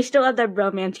have that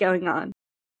romance going on.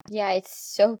 Yeah, it's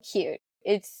so cute.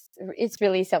 It's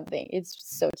really something. It's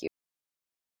so cute.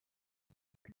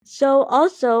 So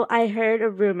also I heard a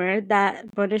rumor that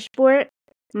motorsport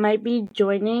might be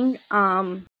joining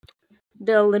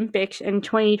the Olympics in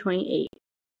 2028.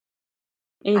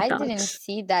 Any I didn't thoughts?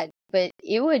 see that, but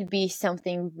it would be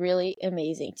something really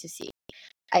amazing to see.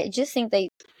 I just think that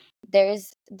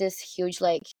there's this huge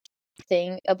like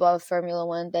thing about Formula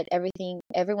One that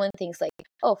everyone thinks like,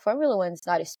 oh, Formula One is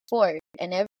not a sport,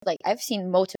 and like I've seen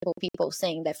multiple people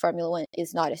saying that Formula One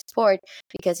is not a sport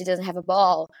because it doesn't have a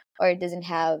ball or it doesn't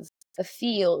have a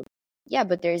field. Yeah,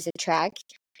 but there's a track,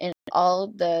 and all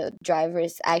the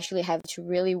drivers actually have to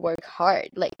really work hard.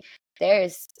 Like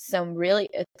there's some really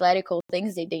athletical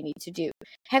things that they need to do.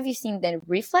 Have you seen their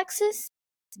reflexes?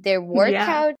 Their Yeah.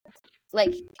 workout,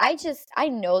 like I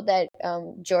know that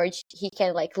George, he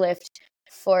can like lift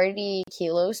 40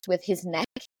 kilos with his neck,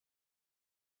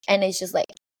 and it's just like,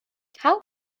 how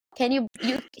can you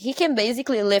he can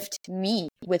basically lift me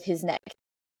with his neck.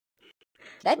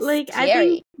 That's Like I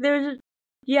think scary.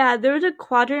 there was a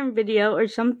quadrant video or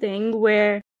something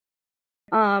where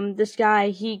this guy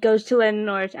he goes to Landon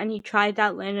Norris and he tried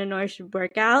out Landon Norris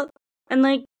workout and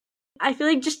like I feel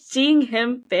like just seeing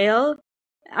him fail,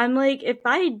 I'm like if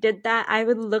I did that I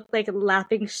would look like a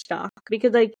laughing stock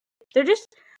because like they're just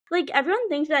like everyone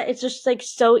thinks that it's just like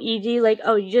so easy like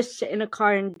oh you just sit in a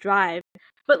car and drive,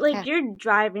 but like Yeah. you're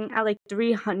driving at like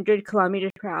 300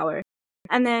 kilometers per hour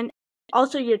and then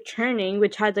also you're turning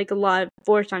which has like a lot of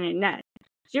force on your neck.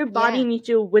 So your body Yeah. needs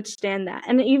to withstand that.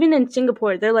 And even in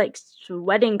Singapore, they're like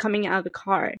sweating coming out of the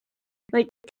car. Like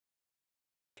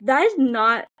that is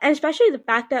not, and especially the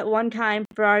fact that one time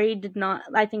Ferrari did not.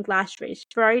 I think last race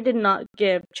Ferrari did not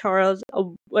give Charles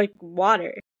like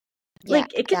water. Yeah,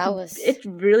 Like that was it's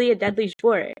really a deadly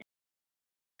sport.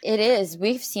 it is.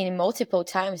 We've seen multiple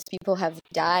times people have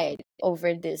died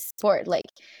over this sport. Like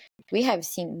we have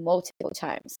seen multiple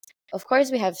times. Of course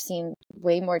we have seen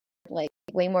way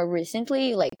more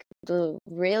recently, like the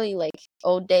really like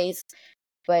old days,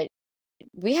 but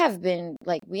we have been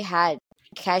like we had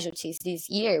casualties this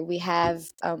year. We have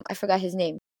I forgot his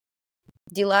name,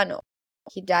 Delano.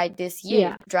 He died this year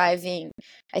Yeah, driving.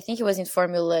 I think he was in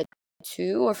Formula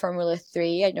 2 or Formula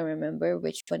 3. I don't remember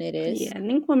which one it is. yeah. I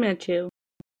think Formula Two.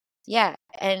 Yeah,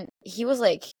 and he was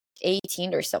like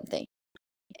 18 or something.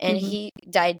 And Mm-hmm. he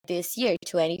died this year,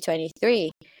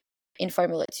 2023, in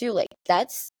Formula 2. Like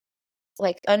that's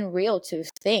like unreal to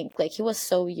think. Like he was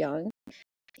so young.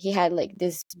 He had like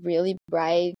this really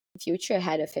bright future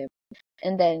ahead of him,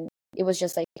 and then it was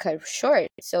just like cut short.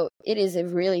 So it is a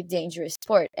really dangerous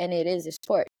sport, and it is a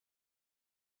sport.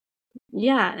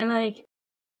 Yeah, and like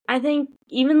I think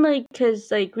even like because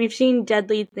like we've seen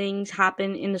deadly things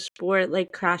happen in the sport,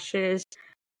 like crashes.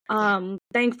 Yeah.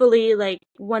 Thankfully, like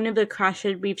one of the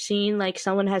crashes we've seen, like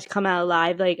someone has come out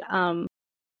alive, like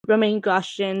Romain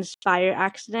Grosjean's fire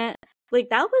accident. Like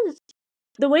that was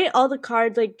the way all the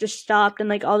cars like just stopped and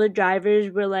like all the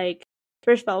drivers were like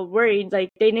first of all worried, like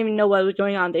they didn't even know what was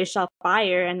going on. They saw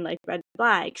fire and like red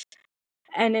flags.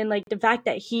 And then like the fact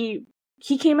that he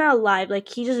came out alive, like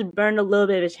he just burned a little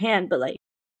bit of his hand, but like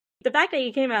the fact that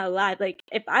he came out alive, like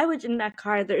if I was in that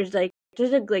car, there's like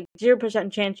there's a like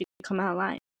 0% chance you can come out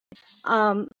alive.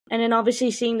 And then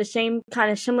obviously seeing the same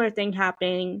kind of similar thing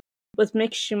happening with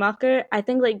Mick Schumacher, I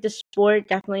think like the sport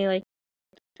definitely like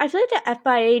I feel like the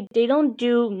FIA they don't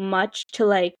do much to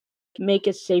like make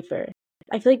it safer.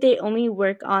 I feel like they only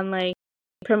work on like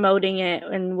promoting it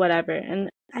and whatever. And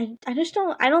I just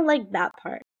don't like that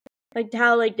part. Like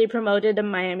how like they promoted the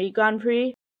Miami Grand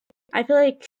Prix. I feel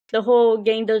like the whole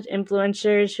getting those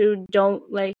influencers who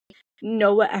don't like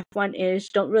know what F1 is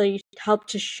don't really help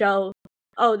to show,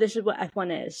 oh, this is what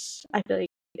F1 is. I feel like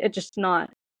it's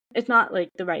not like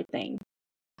the right thing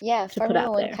Yeah, to put Formula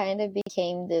out One there. kind of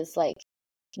became this like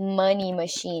money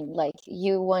machine. Like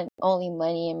you want only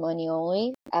money and money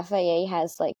only. FIA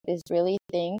has like this really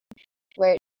thing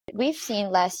where we've seen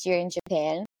last year in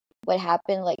Japan what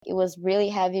happened. Like it was really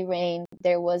heavy rain.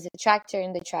 There was a tractor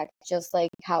in the track, just like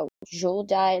how Jules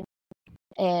died,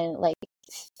 and like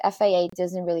FIA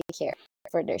doesn't really care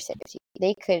for their safety.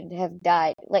 They could have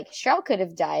died. Like Stroll could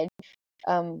have died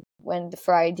when the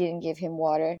Ferrari didn't give him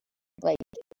water. Like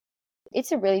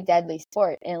it's a really deadly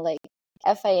sport, and like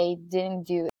FIA didn't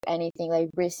do anything like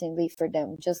recently for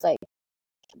them. Just like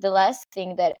the last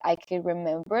thing that I could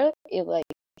remember, it like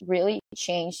really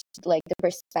changed like the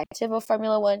perspective of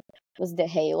Formula One was the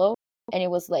Halo, and it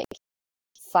was like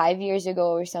 5 years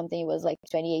ago or something. It was like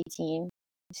 2018.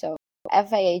 So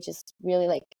FIA just really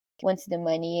like wants the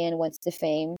money and wants the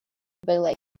fame, but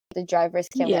like the drivers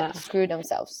can like Yeah. screw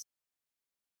themselves.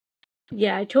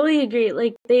 Yeah, I totally agree.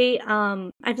 Like I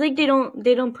feel like they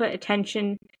don't put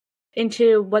attention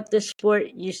into what the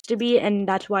sport used to be, and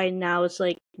that's why now it's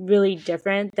like really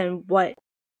different than what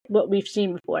we've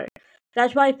seen before.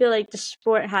 That's why I feel like the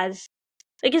sport has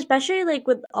like especially like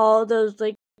with all those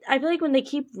like I feel like when they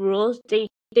keep rules, they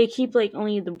keep like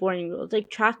only the boring rules. Like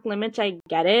track limits, I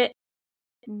get it,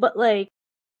 but like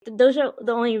those are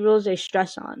the only rules they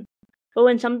stress on. But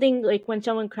when something like when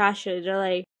someone crashes, they're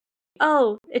like,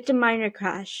 "Oh, it's a minor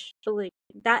crash." So like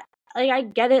that, like I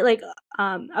get it. Like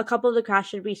a couple of the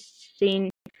crashes we've seen,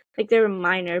 like they were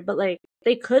minor, but like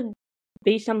they could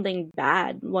be something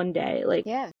bad one day. Like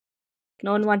Yeah.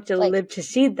 no one wants to Like live to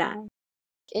see that.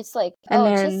 it's like, And oh,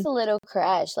 just then a little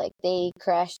crash. Like they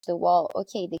crashed the wall.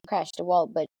 Okay, they crashed the wall,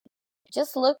 but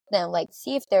just look them, like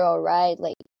see if they're all right.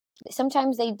 Like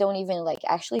sometimes they don't even like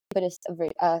actually put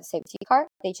a safety car.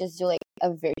 They just do like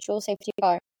a virtual safety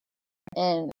car.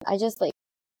 And I just like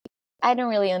I don't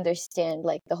really understand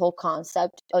like the whole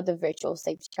concept of the virtual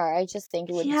safety car. I just think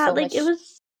it would be yeah, so like much.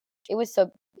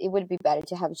 It would be better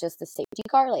to have just a safety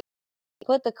car. Like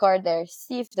put the car there,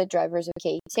 see if the driver's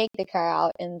okay, take the car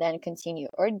out, and then continue,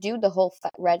 or do the whole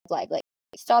red flag. Like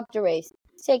stop the race,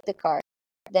 take the car,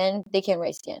 then they can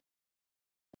race again.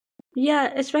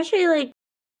 yeah, especially like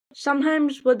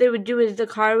sometimes what they would do is the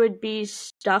car would be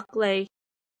stuck like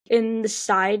in the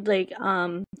side like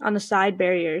on the side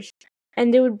barriers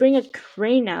and they would bring a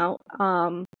crane out.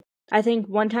 I think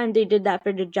one time they did that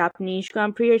for the Japanese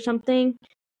Grand Prix or something.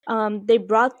 They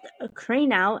brought a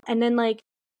crane out and then like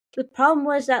the problem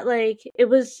was that like it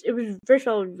was first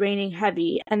of all raining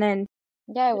heavy and then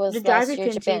Yeah, it the was last driver year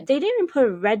couldn't see. Japan. They didn't even put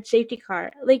a red safety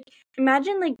car. Like,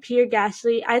 imagine like Pierre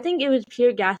Gasly. I think it was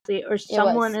Pierre Gasly or It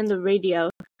someone was. in the radio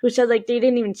who said like they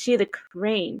didn't even see the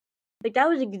crane. Like that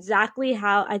was exactly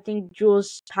how I think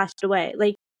Jules passed away.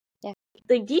 Yeah.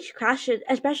 Like these crashes,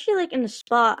 especially like in the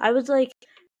spot, I was like,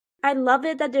 I love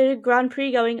it that there's a Grand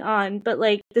Prix going on, but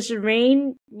like this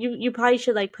rain, you probably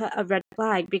should like put a red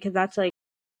flag because that's like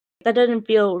that doesn't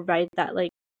feel right. That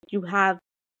like you have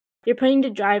you're putting the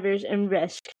drivers in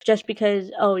risk just because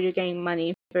you're getting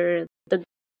money for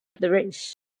the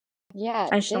race. Yeah,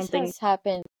 I just don't this think. has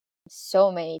happened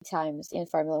so many times in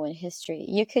Formula One history.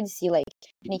 You could see like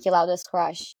Niki Lauda's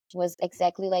crash was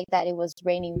exactly like that. It was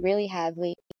raining really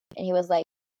heavily, and he was like,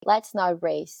 "Let's not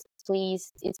race,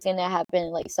 please. It's gonna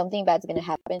happen. Like something bad's gonna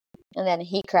happen." And then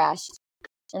he crashed.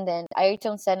 And then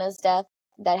Ayrton Senna's death,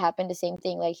 that happened the same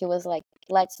thing. Like he was like,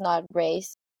 "Let's not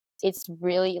race. It's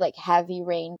really like heavy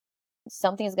rain.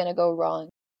 Something's gonna go wrong."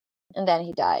 And then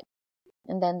he died.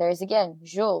 And then there's again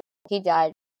Jules. He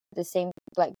died the same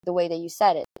like the way that you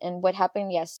said it. And what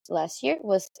happened last year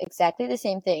was exactly the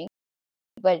same thing,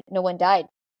 but no one died.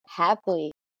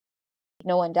 Happily,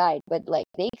 no one died, but like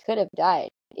they could have died.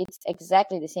 It's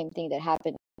exactly the same thing that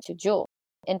happened to Jules.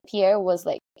 And Pierre was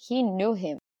like he knew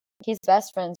him. He's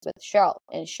best friends with Charles,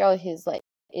 and Charles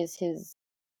is his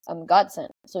godson.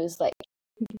 So it's like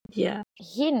Yeah,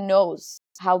 he knows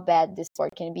how bad this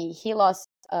sport can be. He lost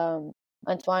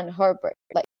Antoine Herbert.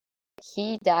 Like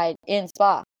he died in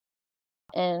Spa,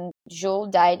 and Jules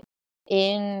died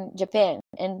in Japan,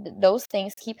 and those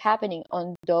things keep happening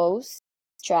on those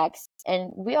tracks,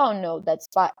 and we all know that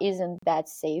spot isn't that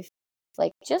safe.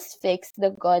 Like, just fix the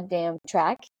goddamn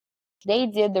track. They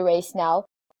did the race now.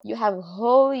 You have a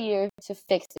whole year to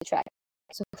fix the track.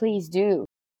 So please do.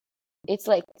 It's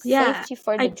like Yeah, safety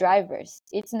for the I drivers.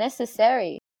 It's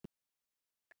necessary.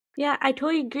 yeah, I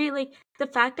totally agree. Like the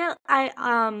fact that I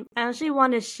honestly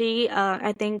want to see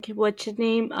I think what's his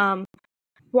name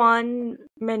Juan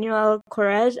Manuel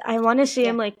Correz. I want to see Yeah.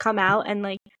 him like come out and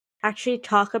like actually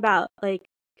talk about like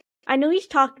I know he's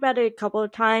talked about it a couple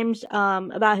of times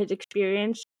about his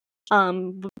experience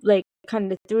like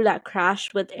kind of through that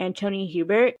crash with Anthony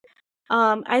Hubert.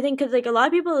 I think because like a lot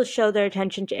of people show their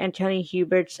attention to Anthony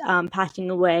Hubert's passing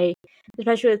away,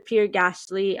 especially with Pierre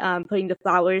Gasly putting the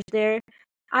flowers there.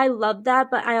 I love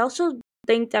that, but I also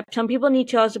think that some people need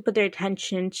to also put their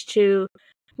attentions to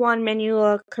Juan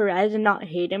Manuel Perez and not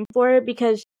hate him for it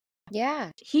because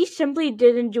Yeah. he simply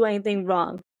didn't do anything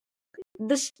wrong.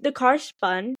 The car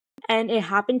spun and it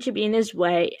happened to be in his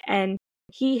way and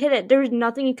he hit it. There was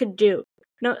nothing he could do.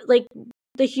 No, like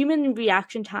the human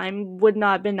reaction time would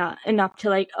not have been enough to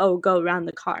like go around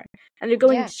the car, and they're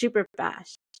going Yeah. super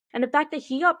fast. And the fact that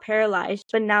he got paralyzed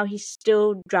but now he's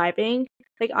still driving,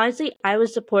 like honestly I would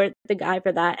support the guy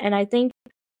for that. And I think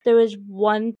there was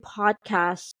one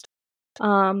podcast,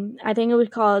 I think it was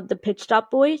called the Pit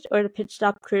Stop Boys or the Pit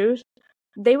Stop Crews.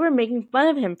 They were making fun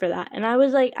of him for that, and I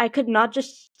was like, I could not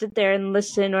just sit there and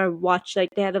listen or watch. Like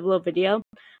they had a little video,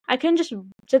 I couldn't just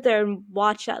sit there and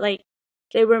watch that. Like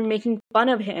they were making fun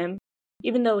of him,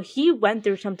 even though he went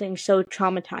through something so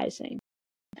traumatizing,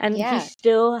 and he Yeah.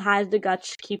 still has the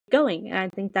guts to keep going. And I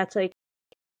think that's like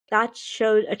that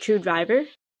shows a true driver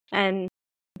and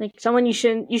like someone you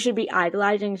should be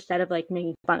idolizing instead of like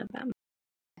making fun of them.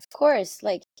 Of course,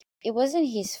 like, it wasn't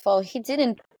his fault. He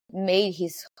didn't made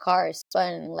his car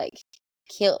spun, like,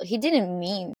 kill. He didn't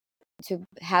mean to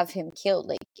have him killed.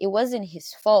 Like, it wasn't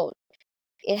his fault.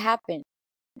 It happened.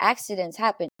 Accidents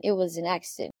happen. It was an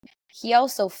accident. He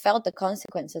also felt the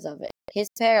consequences of it. He's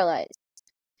paralyzed,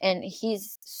 and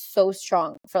he's so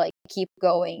strong for like keep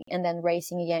going and then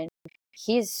racing again.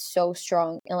 He's so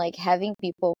strong, and like having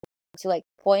people to like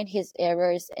point his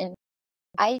errors, and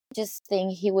I just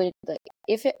think he would, like,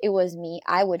 if it was me,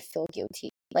 I would feel guilty.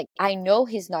 Like, I know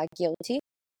he's not guilty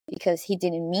because he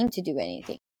didn't mean to do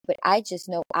anything, but I just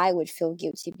know I would feel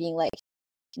guilty being like,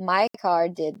 my car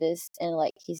did this and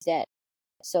like he's dead.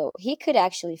 So he could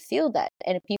actually feel that,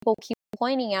 and people keep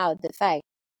pointing out the fact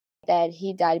that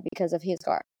he died because of his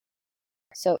car.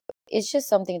 So it's just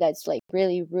something that's like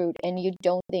really rude, and you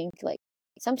don't think, like,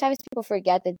 sometimes people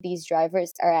forget that these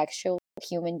drivers are actual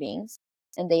human beings,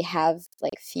 and they have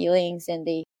like feelings, and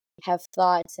they have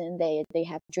thoughts, and they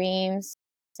have dreams,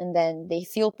 and then they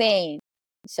feel pain.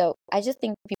 So I just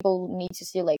think people need to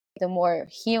see like the more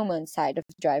human side of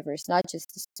drivers, not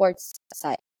just the sports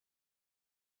side.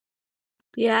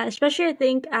 Yeah, especially I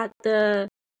think at the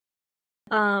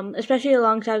especially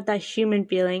alongside that human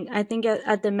feeling. I think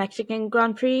at the Mexican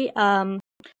Grand Prix,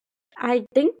 I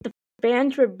think the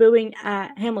fans were booing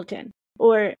at Hamilton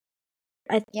or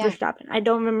at Yeah, Verstappen. I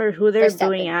don't remember who they were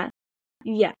booing Verstappen. at.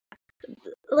 Yeah,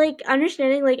 like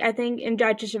understanding, like I think in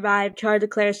Drive to Survive, Charles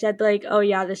Leclerc said like, "Oh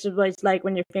yeah, this is what it's like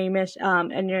when you're famous,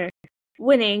 and you're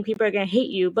winning. People are gonna hate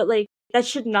you." But like that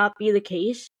should not be the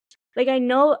case. Like I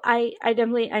know, I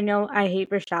definitely I know I hate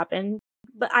Verstappen,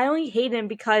 but I only hate him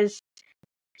because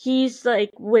he's like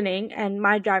winning and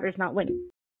my driver's not winning.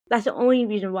 That's the only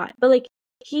reason why. But like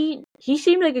he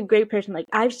seemed like a great person. Like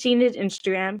I've seen his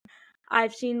Instagram.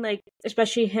 I've seen like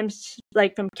especially him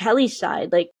like from Kelly's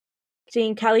side, like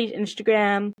seeing Kelly's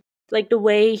Instagram, like the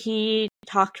way he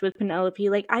talks with Penelope.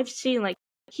 Like I've seen like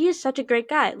he is such a great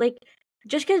guy. Like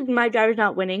just because my driver's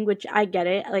not winning, which I get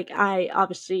it. Like I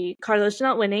obviously Carlos is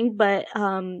not winning, but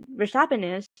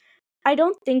Verstappen is. I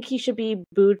don't think he should be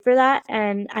booed for that,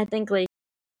 and I think like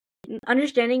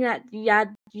understanding that yeah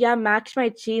Max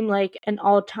might seem like an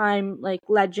all-time like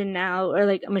legend now or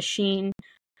like a machine.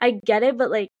 I get it, but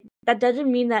like that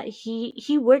doesn't mean that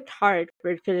he worked hard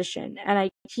for his position, and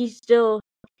he still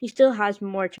has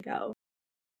more to go,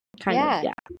 kind of. Yeah,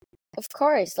 Yeah. of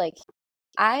course. Like,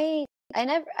 I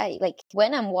I like,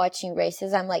 when I'm watching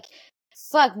races, I'm like,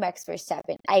 fuck Max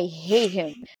Verstappen. I hate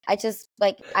him. I just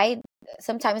like, I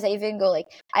sometimes I even go like,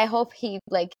 I hope he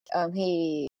like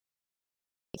he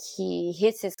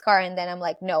hits his car, and then I'm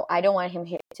like, no, I don't want him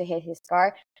to hit his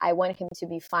car. I want him to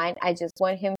be fine. I just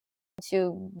want him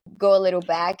to go a little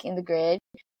back in the grid.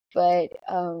 But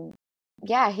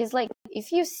yeah, he's like,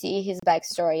 if you see his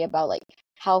backstory about like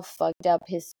how fucked up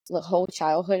his whole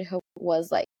childhood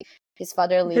was, like his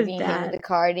father His leaving him in dad. the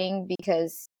karting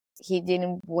because he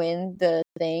didn't win the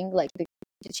thing, like the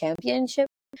championship.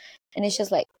 And it's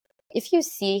just like, if you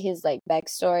see his like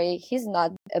backstory, he's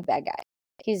not a bad guy.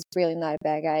 He's really not a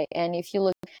bad guy. And if you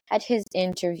look at his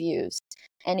interviews,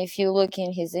 and if you look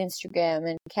in his Instagram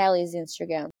and Kelly's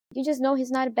Instagram, you just know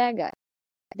he's not a bad guy.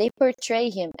 They portray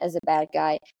him as a bad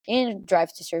guy in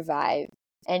Drive to Survive.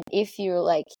 And if you're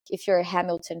a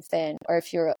Hamilton fan, or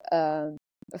if you're a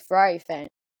Ferrari fan,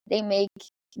 they make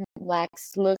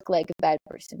Max look like a bad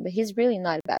person, but he's really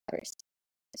not a bad person.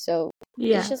 So it's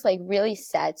Yeah. just like really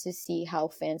sad to see how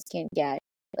fans can get.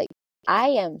 Like, I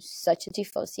am such a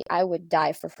tifosi. I would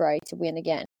die for Ferrari to win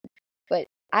again, but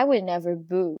I would never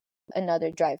boo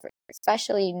another driver,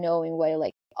 especially knowing what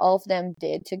like all of them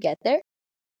did to get there.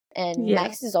 And Yeah.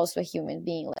 Max is also a human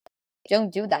being. Like,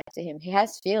 don't do that to him. He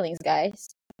has feelings,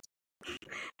 guys.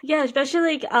 Yeah,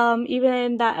 especially like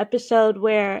even that episode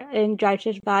where in Drive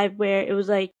to Survive where it was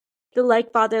like the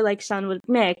like father like son with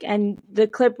Mick, and the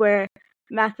clip where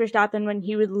Max Verstappen when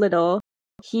he was little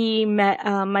he met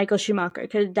Michael Schumacher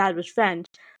because dad was friends.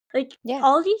 Like Yeah.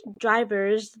 all these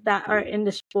drivers that are in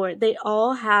the sport, they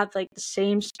all have like the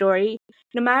same story,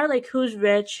 no matter like who's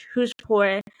rich, who's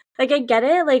poor. Like I get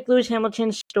it, like Lewis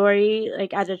Hamilton's story,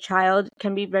 like as a child,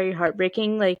 can be very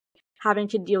heartbreaking, like having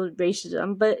to deal with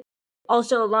racism, but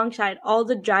also alongside all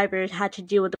the drivers had to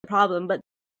deal with the problem, but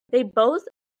they both,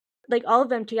 like all of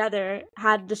them together,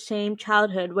 had the same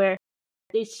childhood where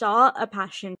they saw a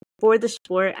passion for the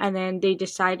sport and then they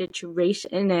decided to race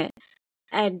in it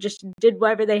and just did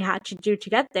whatever they had to do to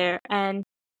get there. And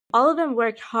all of them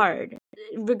worked hard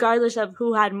regardless of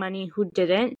who had money, who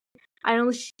didn't. I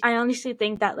honestly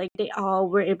think that like they all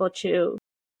were able to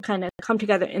kind of come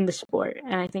together in the sport,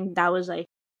 and I think that was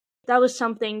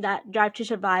something that Drive to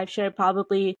Survive should have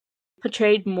probably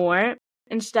portrayed more,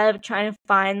 instead of trying to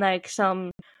find like some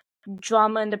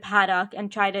drama in the paddock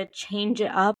and try to change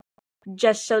it up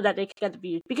just so that they could get the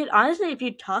views. Because honestly, if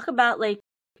you talk about like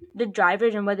the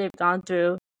drivers and what they've gone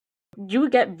through, you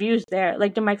would get views there,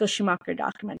 like the Michael Schumacher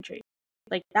documentary.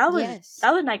 Like Yes.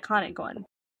 that was an iconic one.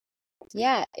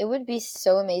 Yeah, it would be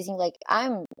so amazing. Like,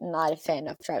 I'm not a fan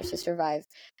of Drive to Survive.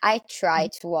 I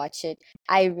tried to watch it.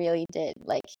 I really did.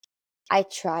 Like, I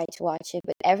tried to watch it,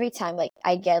 but every time, like,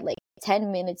 I get like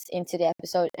 10 minutes into the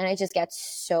episode and I just get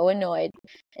so annoyed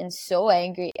and so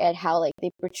angry at how, like,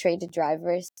 they portray the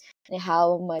drivers and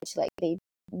how much, like, they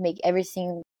make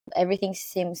everything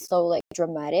seem so, like,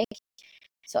 dramatic.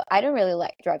 So I don't really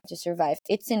like Drive to Survive.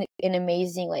 It's an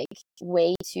amazing like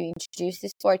way to introduce the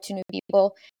sport to new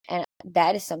people, and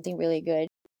that is something really good.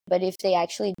 But if they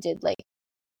actually did like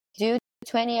do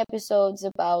 20 episodes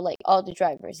about like all the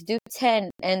drivers, do 10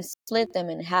 and split them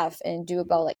in half and do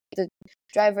about like the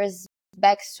drivers'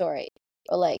 backstory,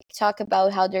 or like talk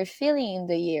about how they're feeling in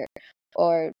the year,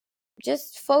 or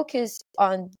just focus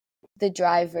on the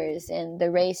drivers and the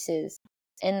races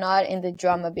and not in the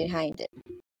drama behind it,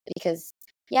 because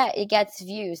yeah, it gets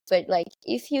views, but like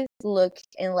if you look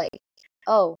and like,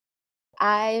 oh,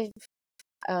 I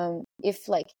if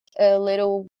like a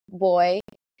little boy,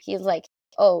 he's like,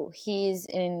 oh, he's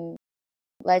in,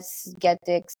 let's get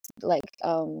the like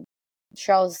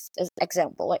Charles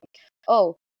example, like,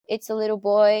 oh, it's a little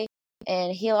boy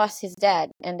and he lost his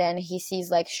dad, and then he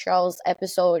sees like Charles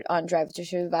episode on Drive to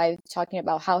Survive talking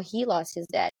about how he lost his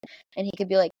dad, and he could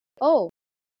be like, oh,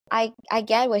 I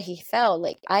get what he felt,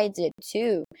 like I did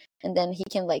too. And then he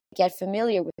can like get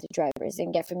familiar with the drivers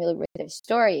and get familiar with their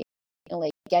story and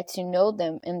like get to know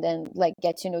them, and then like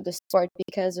get to know the sport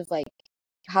because of like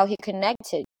how he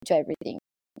connected to everything.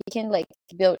 He can like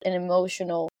build an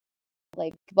emotional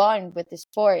like bond with the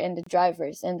sport and the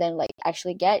drivers, and then like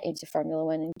actually get into Formula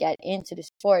One and get into the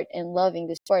sport and loving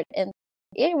the sport, and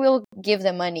it will give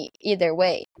them money either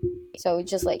way. So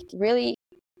just like really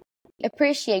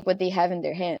appreciate what they have in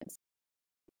their hands.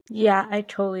 Yeah, I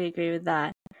totally agree with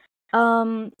that.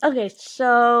 Okay,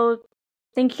 so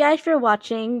thank you guys for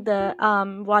watching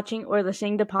or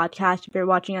listening to podcast if you're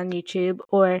watching on YouTube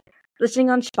or listening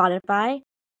on Spotify.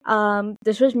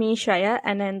 This was me, Shreya,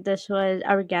 and then this was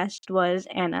our guest was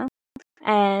Anna.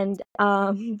 And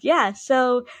yeah,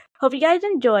 so hope you guys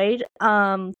enjoyed.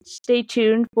 Stay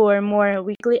tuned for more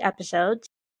weekly episodes.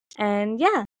 And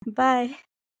yeah, bye.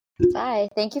 Bye.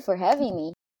 Thank you for having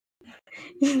me.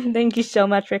 Thank you so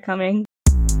much for coming.